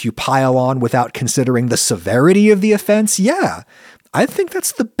 if you pile on without considering the severity of the offense, yeah, I think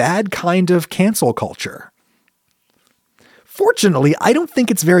that's the bad kind of cancel culture. Fortunately, I don't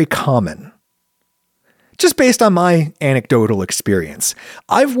think it's very common. Just based on my anecdotal experience.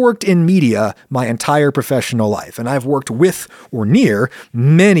 I've worked in media my entire professional life, and I've worked with or near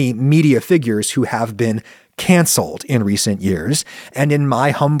many media figures who have been canceled in recent years, and in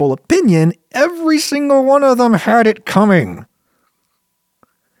my humble opinion, every single one of them had it coming.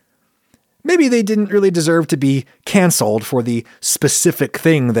 Maybe they didn't really deserve to be canceled for the specific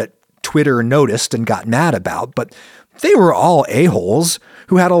thing that Twitter noticed and got mad about, but they were all a-holes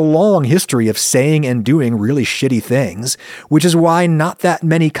who had a long history of saying and doing really shitty things, which is why not that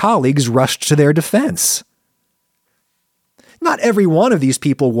many colleagues rushed to their defense. Not every one of these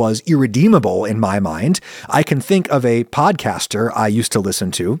people was irredeemable in my mind. I can think of a podcaster I used to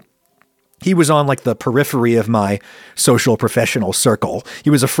listen to. He was on like the periphery of my social professional circle. He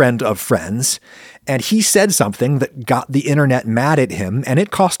was a friend of friends, and he said something that got the internet mad at him, and it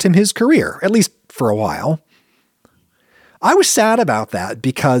cost him his career, at least for a while. I was sad about that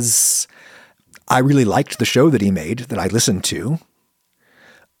because I really liked the show that he made, that I listened to.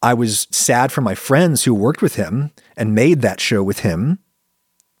 I was sad for my friends who worked with him and made that show with him.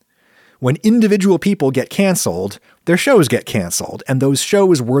 When individual people get canceled, their shows get canceled, and those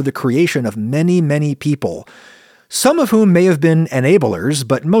shows were the creation of many, many people, some of whom may have been enablers,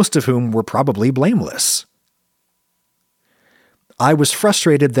 but most of whom were probably blameless. I was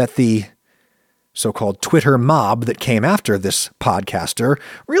frustrated that the so-called Twitter mob that came after this podcaster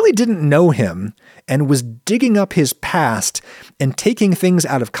really didn't know him and was digging up his past and taking things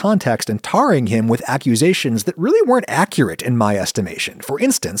out of context and tarring him with accusations that really weren't accurate in my estimation. For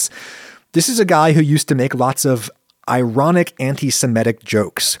instance, this is a guy who used to make lots of ironic anti-Semitic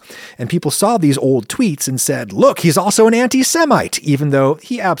jokes, and people saw these old tweets and said, look, he's also an anti-Semite, even though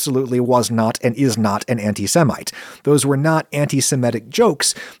he absolutely was not and is not an anti-Semite. Those were not anti-Semitic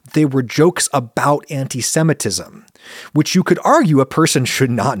jokes. They were jokes about anti-Semitism. which you could argue a person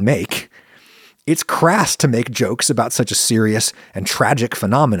should not make. It's crass to make jokes about such a serious and tragic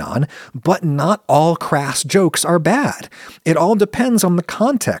phenomenon, but not all crass jokes are bad. It all depends on the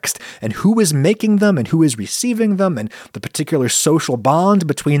context and who is making them and who is receiving them and the particular social bond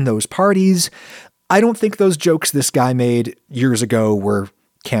between those parties. I don't think those jokes this guy made years ago were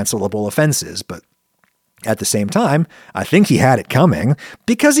cancelable offenses, but at the same time, I think he had it coming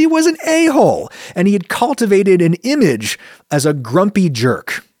because he was an a-hole and he had cultivated an image as a grumpy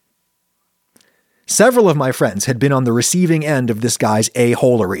jerk. Several of my friends had been on the receiving end of this guy's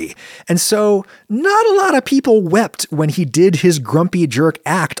a-holery, and so not a lot of people wept when he did his grumpy jerk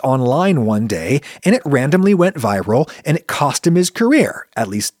act online one day, and it randomly went viral, and it cost him his career, at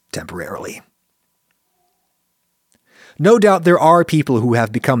least temporarily. No doubt there are people who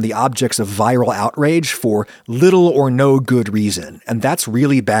have become the objects of viral outrage for little or no good reason, and that's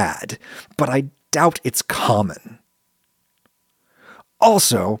really bad, but I doubt it's common.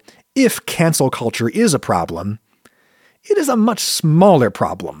 Also, if cancel culture is a problem, it is a much smaller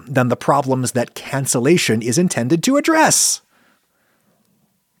problem than the problems that cancellation is intended to address.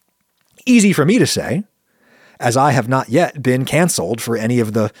 Easy for me to say, as I have not yet been canceled for any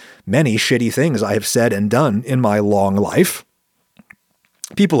of the many shitty things I have said and done in my long life.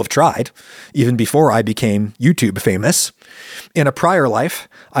 People have tried, even before I became YouTube famous. In a prior life,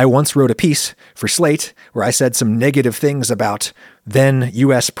 I once wrote a piece for Slate where I said some negative things about then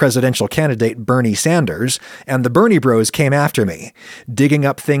U.S. presidential candidate Bernie Sanders, and the Bernie Bros came after me, digging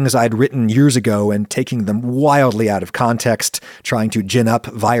up things I'd written years ago and taking them wildly out of context, trying to gin up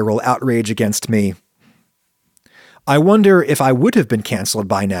viral outrage against me. I wonder if I would have been canceled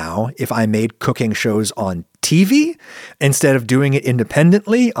by now if I made cooking shows on TV instead of doing it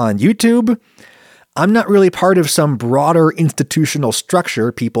independently on YouTube. I'm not really part of some broader institutional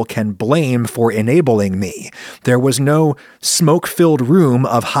structure people can blame for enabling me. There was no smoke-filled room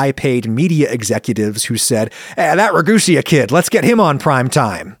of high-paid media executives who said, that Ragusea kid, let's get him on prime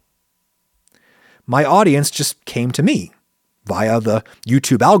time. My audience just came to me. Via the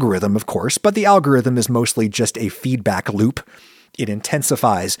YouTube algorithm, of course, but the algorithm is mostly just a feedback loop. It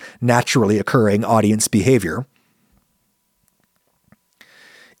intensifies naturally occurring audience behavior.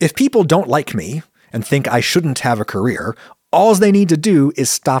 If people don't like me and think I shouldn't have a career, all they need to do is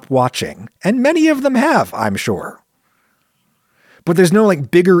stop watching. And many of them have, I'm sure. But there's no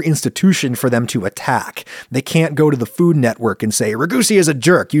bigger institution for them to attack. They can't go to the Food Network and say, Ragusea is a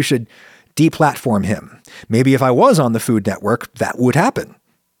jerk, you should deplatform him. Maybe if I was on the Food Network, that would happen.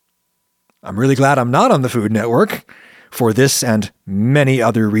 I'm really glad I'm not on the Food Network for this and many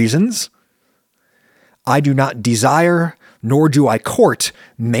other reasons. I do not desire, nor do I court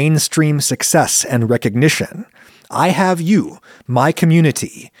mainstream success and recognition. I have you, my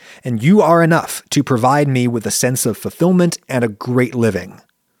community, and you are enough to provide me with a sense of fulfillment and a great living.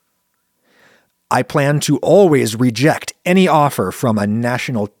 I plan to always reject any offer from a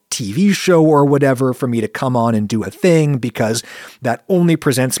national TV show or whatever for me to come on and do a thing because that only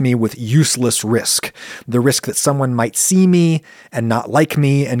presents me with useless risk. The risk that someone might see me and not like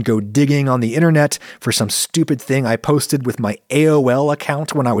me and go digging on the internet for some stupid thing I posted with my AOL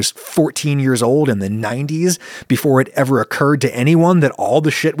account when I was 14 years old in the 90s before it ever occurred to anyone that all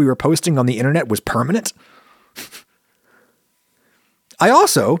the shit we were posting on the internet was permanent. I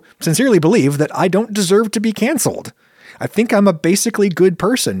also sincerely believe that I don't deserve to be canceled. I think I'm a basically good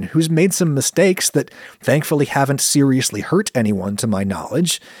person who's made some mistakes that thankfully haven't seriously hurt anyone to my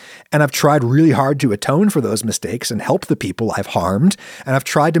knowledge, and I've tried really hard to atone for those mistakes and help the people I've harmed, and I've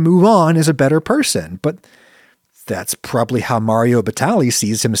tried to move on as a better person, but that's probably how Mario Batali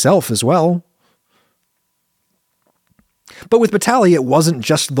sees himself as well. But with Batali, it wasn't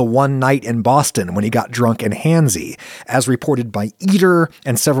just the one night in Boston when he got drunk and handsy. As reported by Eater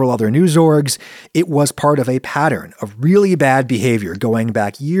and several other news orgs, it was part of a pattern of really bad behavior going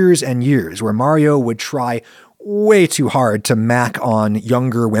back years and years where Mario would try way too hard to mac on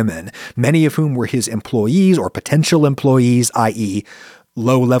younger women, many of whom were his employees or potential employees, i.e.,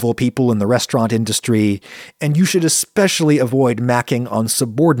 low-level people in the restaurant industry, and you should especially avoid macking on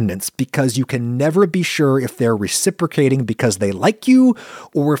subordinates because you can never be sure if they're reciprocating because they like you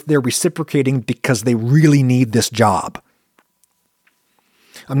or if they're reciprocating because they really need this job.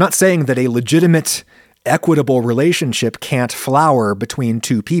 I'm not saying that a legitimate, equitable relationship can't flower between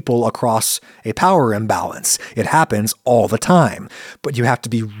two people across a power imbalance. It happens all the time, but you have to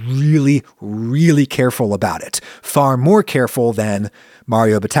be really, really careful about it. Far more careful than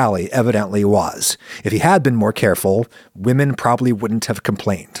Mario Batali evidently was. If he had been more careful, women probably wouldn't have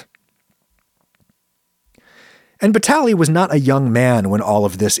complained. And Batali was not a young man when all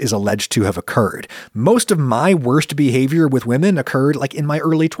of this is alleged to have occurred. Most of my worst behavior with women occurred like in my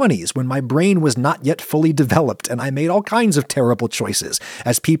early 20s, when my brain was not yet fully developed and I made all kinds of terrible choices,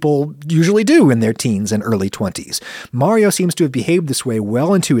 as people usually do in their teens and early 20s. Mario seems to have behaved this way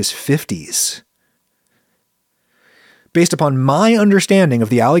well into his 50s. Based upon my understanding of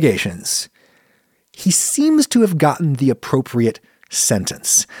the allegations, he seems to have gotten the appropriate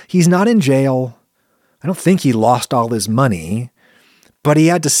sentence. He's not in jail. I don't think he lost all his money, but he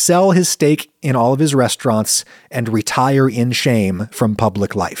had to sell his stake in all of his restaurants and retire in shame from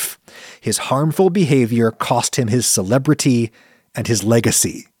public life. His harmful behavior cost him his celebrity and his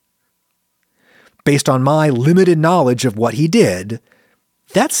legacy. Based on my limited knowledge of what he did,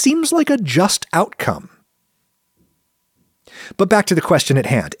 that seems like a just outcome. But back to the question at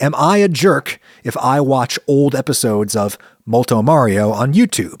hand. Am I a jerk if I watch old episodes of Molto Mario on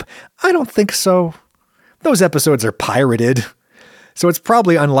YouTube? I don't think so. Those episodes are pirated, so it's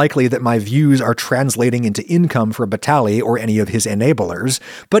probably unlikely that my views are translating into income for Batali or any of his enablers.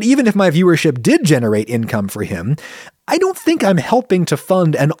 But even if my viewership did generate income for him, I don't think I'm helping to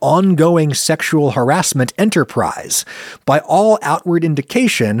fund an ongoing sexual harassment enterprise. By all outward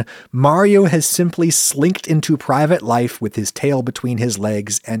indication, Mario has simply slinked into private life with his tail between his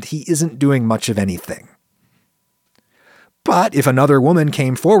legs, and he isn't doing much of anything. But if another woman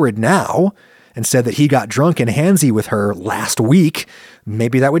came forward now and said that he got drunk and handsy with her last week,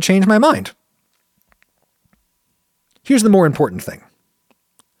 maybe that would change my mind. Here's the more important thing.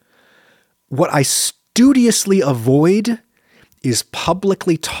 What I studiously avoid is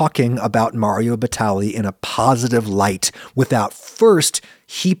publicly talking about Mario Batali in a positive light without first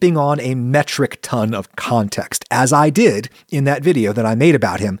heaping on a metric ton of context, as I did in that video that I made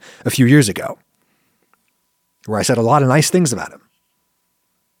about him a few years ago, where I said a lot of nice things about him.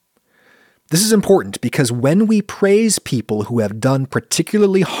 This is important because when we praise people who have done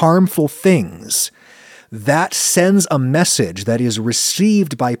particularly harmful things, that sends a message that is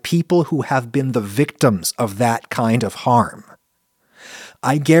received by people who have been the victims of that kind of harm.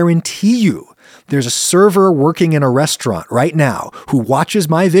 I guarantee you there's a server working in a restaurant right now who watches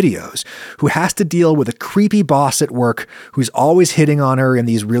my videos, who has to deal with a creepy boss at work who's always hitting on her in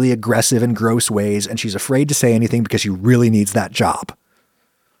these really aggressive and gross ways, and she's afraid to say anything because she really needs that job.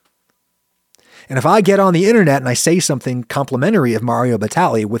 And if I get on the internet and I say something complimentary of Mario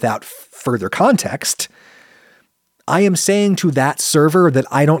Batali without further context, I am saying to that server that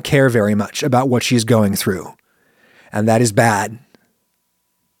I don't care very much about what she's going through. And that is bad.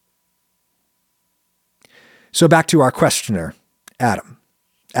 So back to our questioner, Adam.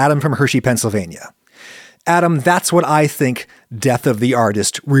 Adam from Hershey, Pennsylvania. Adam, that's what I think death of the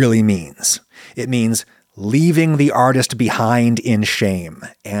artist really means. It means leaving the artist behind in shame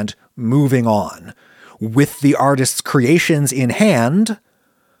and moving on with the artist's creations in hand,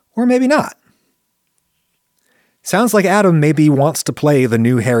 or maybe not. Sounds like Adam maybe wants to play the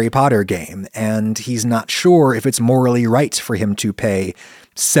new Harry Potter game, and he's not sure if it's morally right for him to pay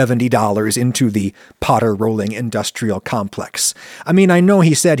 $70 into the Potter Rowling industrial complex. I mean, I know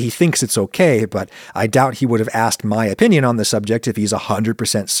he said he thinks it's okay, but I doubt he would have asked my opinion on the subject if he's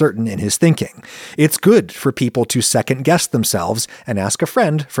 100% certain in his thinking. It's good for people to second-guess themselves and ask a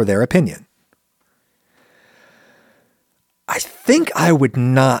friend for their opinion. I think I would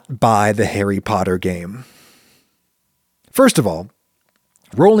not buy the Harry Potter game. First of all,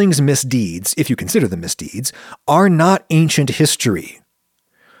 Rowling's misdeeds, if you consider them misdeeds, are not ancient history.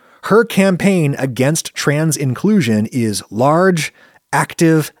 Her campaign against trans inclusion is large,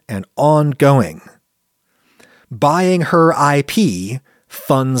 active, and ongoing. Buying her IP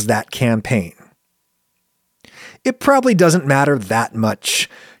funds that campaign. It probably doesn't matter that much.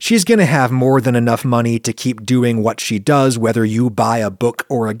 She's going to have more than enough money to keep doing what she does, whether you buy a book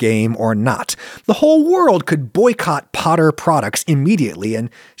or a game or not. The whole world could boycott Potter products immediately, and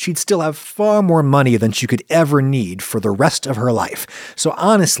she'd still have far more money than she could ever need for the rest of her life. So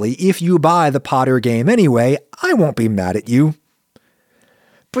honestly, if you buy the Potter game anyway, I won't be mad at you.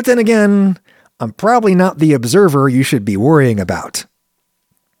 But then again, I'm probably not the observer you should be worrying about.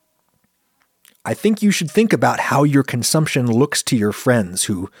 I think you should think about how your consumption looks to your friends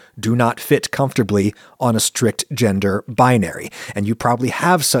who do not fit comfortably on a strict gender binary, and you probably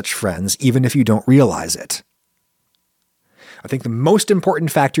have such friends even if you don't realize it. I think the most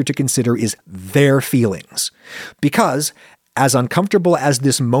important factor to consider is their feelings, because as uncomfortable as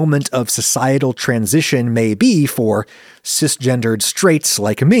this moment of societal transition may be for cisgendered straights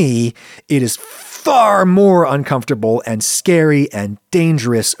like me, it is far more uncomfortable and scary and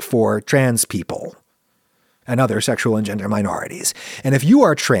dangerous for trans people. and other sexual and gender minorities. And if you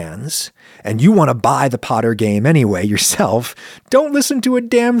are trans and you want to buy the Potter game anyway yourself, don't listen to a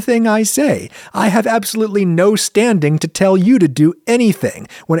damn thing I say. I have absolutely no standing to tell you to do anything.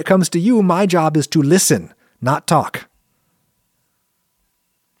 When it comes to you, my job is to listen, not talk.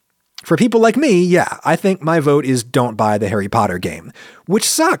 For people like me, yeah, I think my vote is don't buy the Harry Potter game, which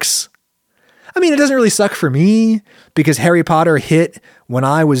sucks. I mean, it doesn't really suck for me because Harry Potter hit when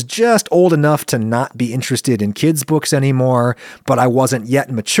I was just old enough to not be interested in kids' books anymore, but I wasn't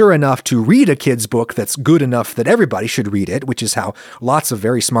yet mature enough to read a kid's book that's good enough that everybody should read it, which is how lots of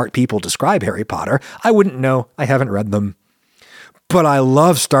very smart people describe Harry Potter. I wouldn't know. I haven't read them. But I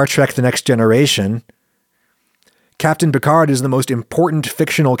love Star Trek: The Next Generation. Captain Picard is the most important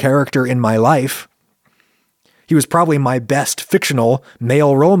fictional character in my life. He was probably my best fictional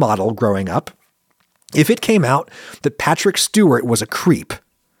male role model growing up. If it came out that Patrick Stewart was a creep,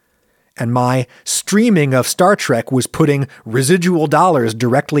 and my streaming of Star Trek was putting residual dollars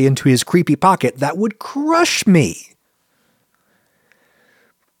directly into his creepy pocket, that would crush me.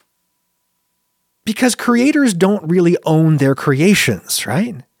 Because creators don't really own their creations,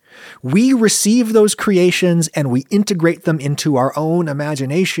 right? We receive those creations and we integrate them into our own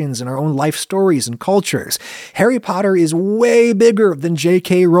imaginations and our own life stories and cultures. Harry Potter is way bigger than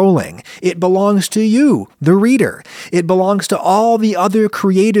J.K. Rowling. It belongs to you, the reader. It belongs to all the other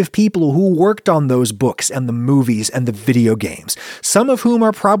creative people who worked on those books and the movies and the video games, some of whom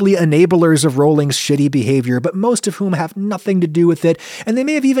are probably enablers of Rowling's shitty behavior, but most of whom have nothing to do with it, and they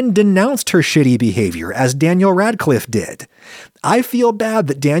may have even denounced her shitty behavior, as Daniel Radcliffe did. I feel bad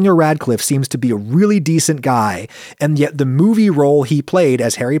that Daniel Radcliffe seems to be a really decent guy, and yet the movie role he played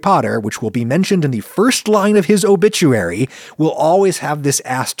as Harry Potter, which will be mentioned in the first line of his obituary, will always have this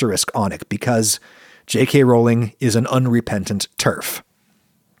asterisk on it because J.K. Rowling is an unrepentant TERF.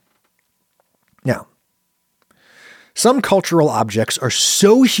 Now, some cultural objects are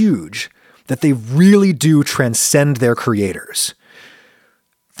so huge that they really do transcend their creators.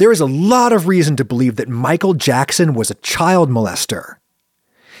 There is a lot of reason to believe that Michael Jackson was a child molester.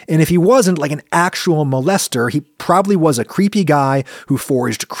 And if he wasn't like an actual molester, he probably was a creepy guy who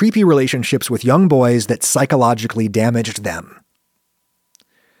forged creepy relationships with young boys that psychologically damaged them.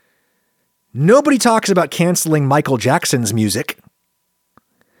 Nobody talks about canceling Michael Jackson's music.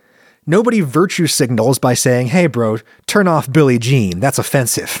 Nobody virtue signals by saying, hey bro, turn off Billie Jean, that's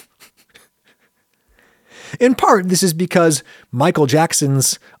offensive. In part, this is because Michael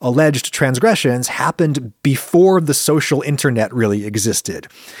Jackson's alleged transgressions happened before the social internet really existed.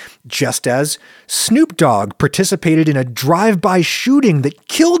 Just as Snoop Dogg participated in a drive-by shooting that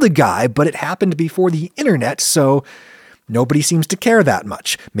killed a guy, but it happened before the internet, so nobody seems to care that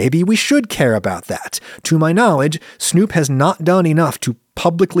much. Maybe we should care about that. To my knowledge, Snoop has not done enough to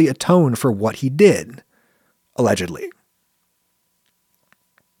publicly atone for what he did, allegedly.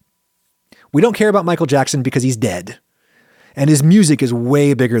 We don't care about Michael Jackson because he's dead. And his music is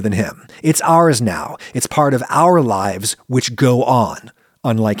way bigger than him. It's ours now. It's part of our lives, which go on,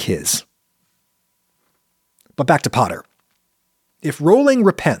 unlike his. But back to Potter. If Rowling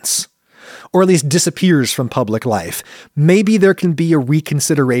repents, or at least disappears from public life, maybe there can be a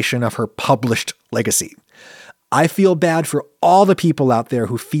reconsideration of her published legacy. I feel bad for all the people out there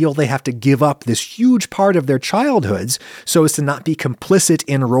who feel they have to give up this huge part of their childhoods so as to not be complicit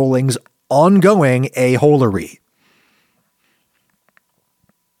in Rowling's ongoing a-holery.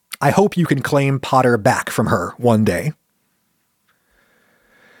 I hope you can claim Potter back from her one day.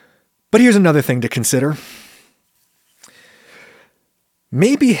 But here's another thing to consider.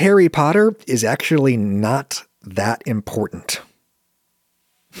 Maybe Harry Potter is actually not that important.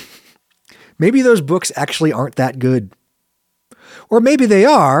 Maybe those books actually aren't that good. Or maybe they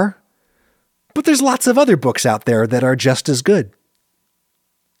are, but there's lots of other books out there that are just as good.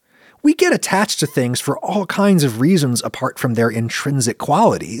 We get attached to things for all kinds of reasons apart from their intrinsic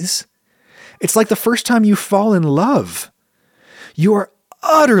qualities. It's like the first time you fall in love. You are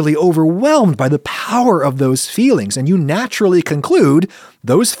utterly overwhelmed by the power of those feelings, and you naturally conclude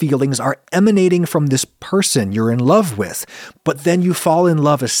those feelings are emanating from this person you're in love with. But then you fall in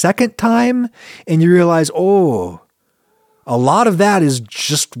love a second time, and you realize, oh, a lot of that is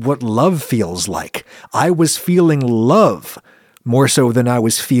just what love feels like. I was feeling love more so than I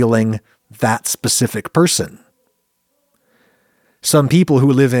was feeling that specific person. Some people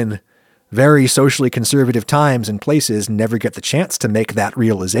who live in very socially conservative times and places never get the chance to make that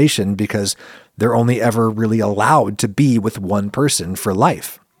realization because they're only ever really allowed to be with one person for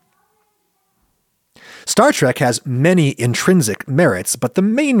life. Star Trek has many intrinsic merits, but the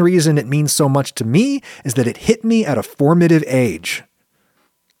main reason it means so much to me is that it hit me at a formative age.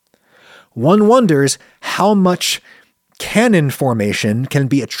 one wonders how much canon formation can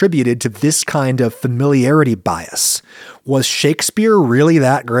be attributed to this kind of familiarity bias. Was Shakespeare really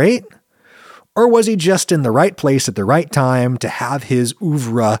that great? Or was he just in the right place at the right time to have his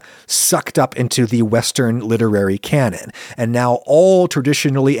oeuvre sucked up into the Western literary canon? And now all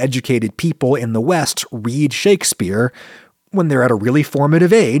traditionally educated people in the West read Shakespeare when they're at a really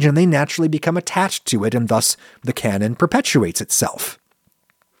formative age, and they naturally become attached to it, and thus the canon perpetuates itself.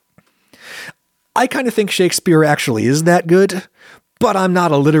 I kind of think Shakespeare actually is that good, but I'm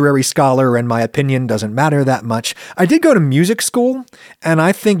not a literary scholar and my opinion doesn't matter that much. I did go to music school, and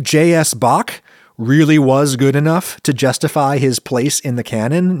I think J.S. Bach really was good enough to justify his place in the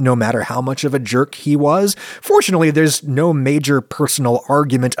canon, no matter how much of a jerk he was. Fortunately, there's no major personal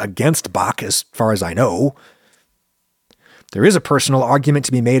argument against Bach, as far as I know. There is a personal argument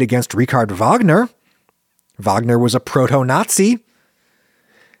to be made against Richard Wagner. Wagner was a proto-Nazi,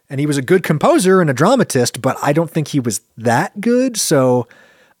 and he was a good composer and a dramatist, but I don't think he was that good, so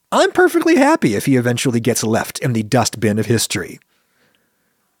I'm perfectly happy if he eventually gets left in the dustbin of history.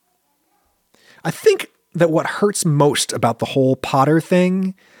 I think that what hurts most about the whole Potter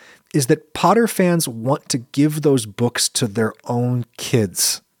thing is that Potter fans want to give those books to their own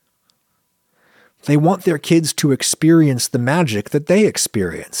kids. They want their kids to experience the magic that they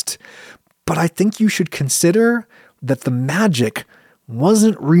experienced. But I think you should consider that the magic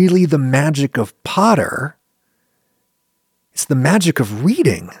wasn't really the magic of Potter. It's the magic of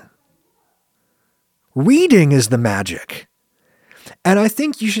reading. Reading is the magic. And I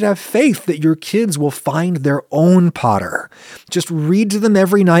think you should have faith that your kids will find their own Potter. Just read to them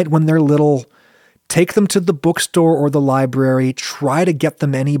every night when they're little. Take them to the bookstore or the library. Try to get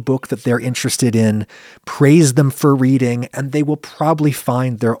them any book that they're interested in. Praise them for reading, and they will probably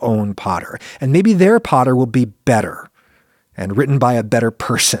find their own Potter. And maybe their Potter will be better and written by a better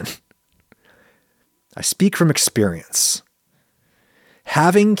person. I speak from experience.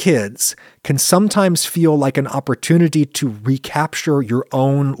 Having kids can sometimes feel like an opportunity to recapture your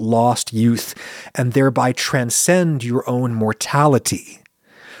own lost youth and thereby transcend your own mortality.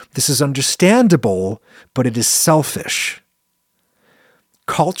 This is understandable, but it is selfish.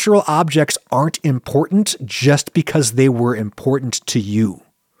 Cultural objects aren't important just because they were important to you.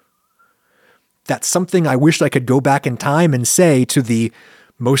 That's something I wish I could go back in time and say to the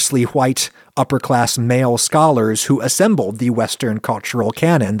mostly white, upper-class male scholars who assembled the Western cultural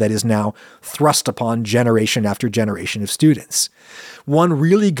canon that is now thrust upon generation after generation of students. One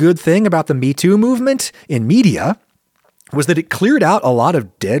really good thing about the Me Too movement in media was that it cleared out a lot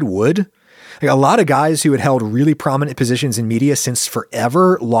of dead wood. Like, a lot of guys who had held really prominent positions in media since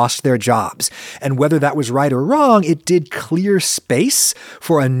forever lost their jobs. And whether that was right or wrong, it did clear space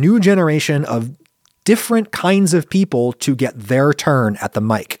for a new generation of different kinds of people to get their turn at the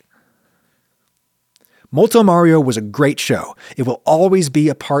mic. Molto Mario was a great show. It will always be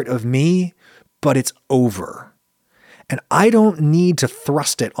a part of me, but it's over. And I don't need to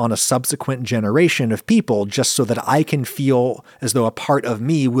thrust it on a subsequent generation of people just so that I can feel as though a part of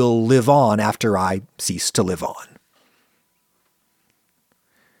me will live on after I cease to live on.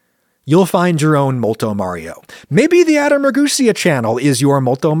 You'll find your own Molto Mario. Maybe the Adam Ragusea channel is your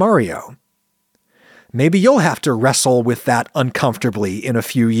Molto Mario. Maybe you'll have to wrestle with that uncomfortably in a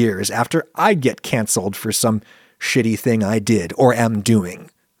few years after I get canceled for some shitty thing I did or am doing.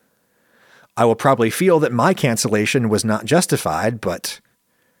 I will probably feel that my cancellation was not justified, but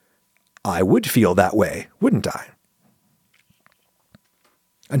I would feel that way, wouldn't I?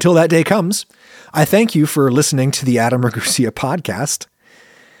 Until that day comes, I thank you for listening to the Adam Ragusea podcast.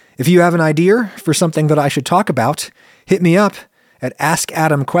 If you have an idea for something that I should talk about, hit me up at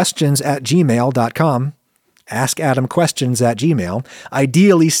askadamquestions@gmail.com. Askadamquestions@gmail.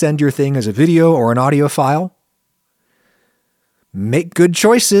 Ideally, send your thing as a video or an audio file. Make good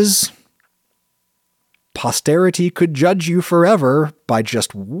choices. Posterity could judge you forever by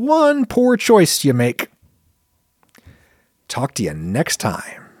just one poor choice you make. Talk to you next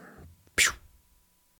time.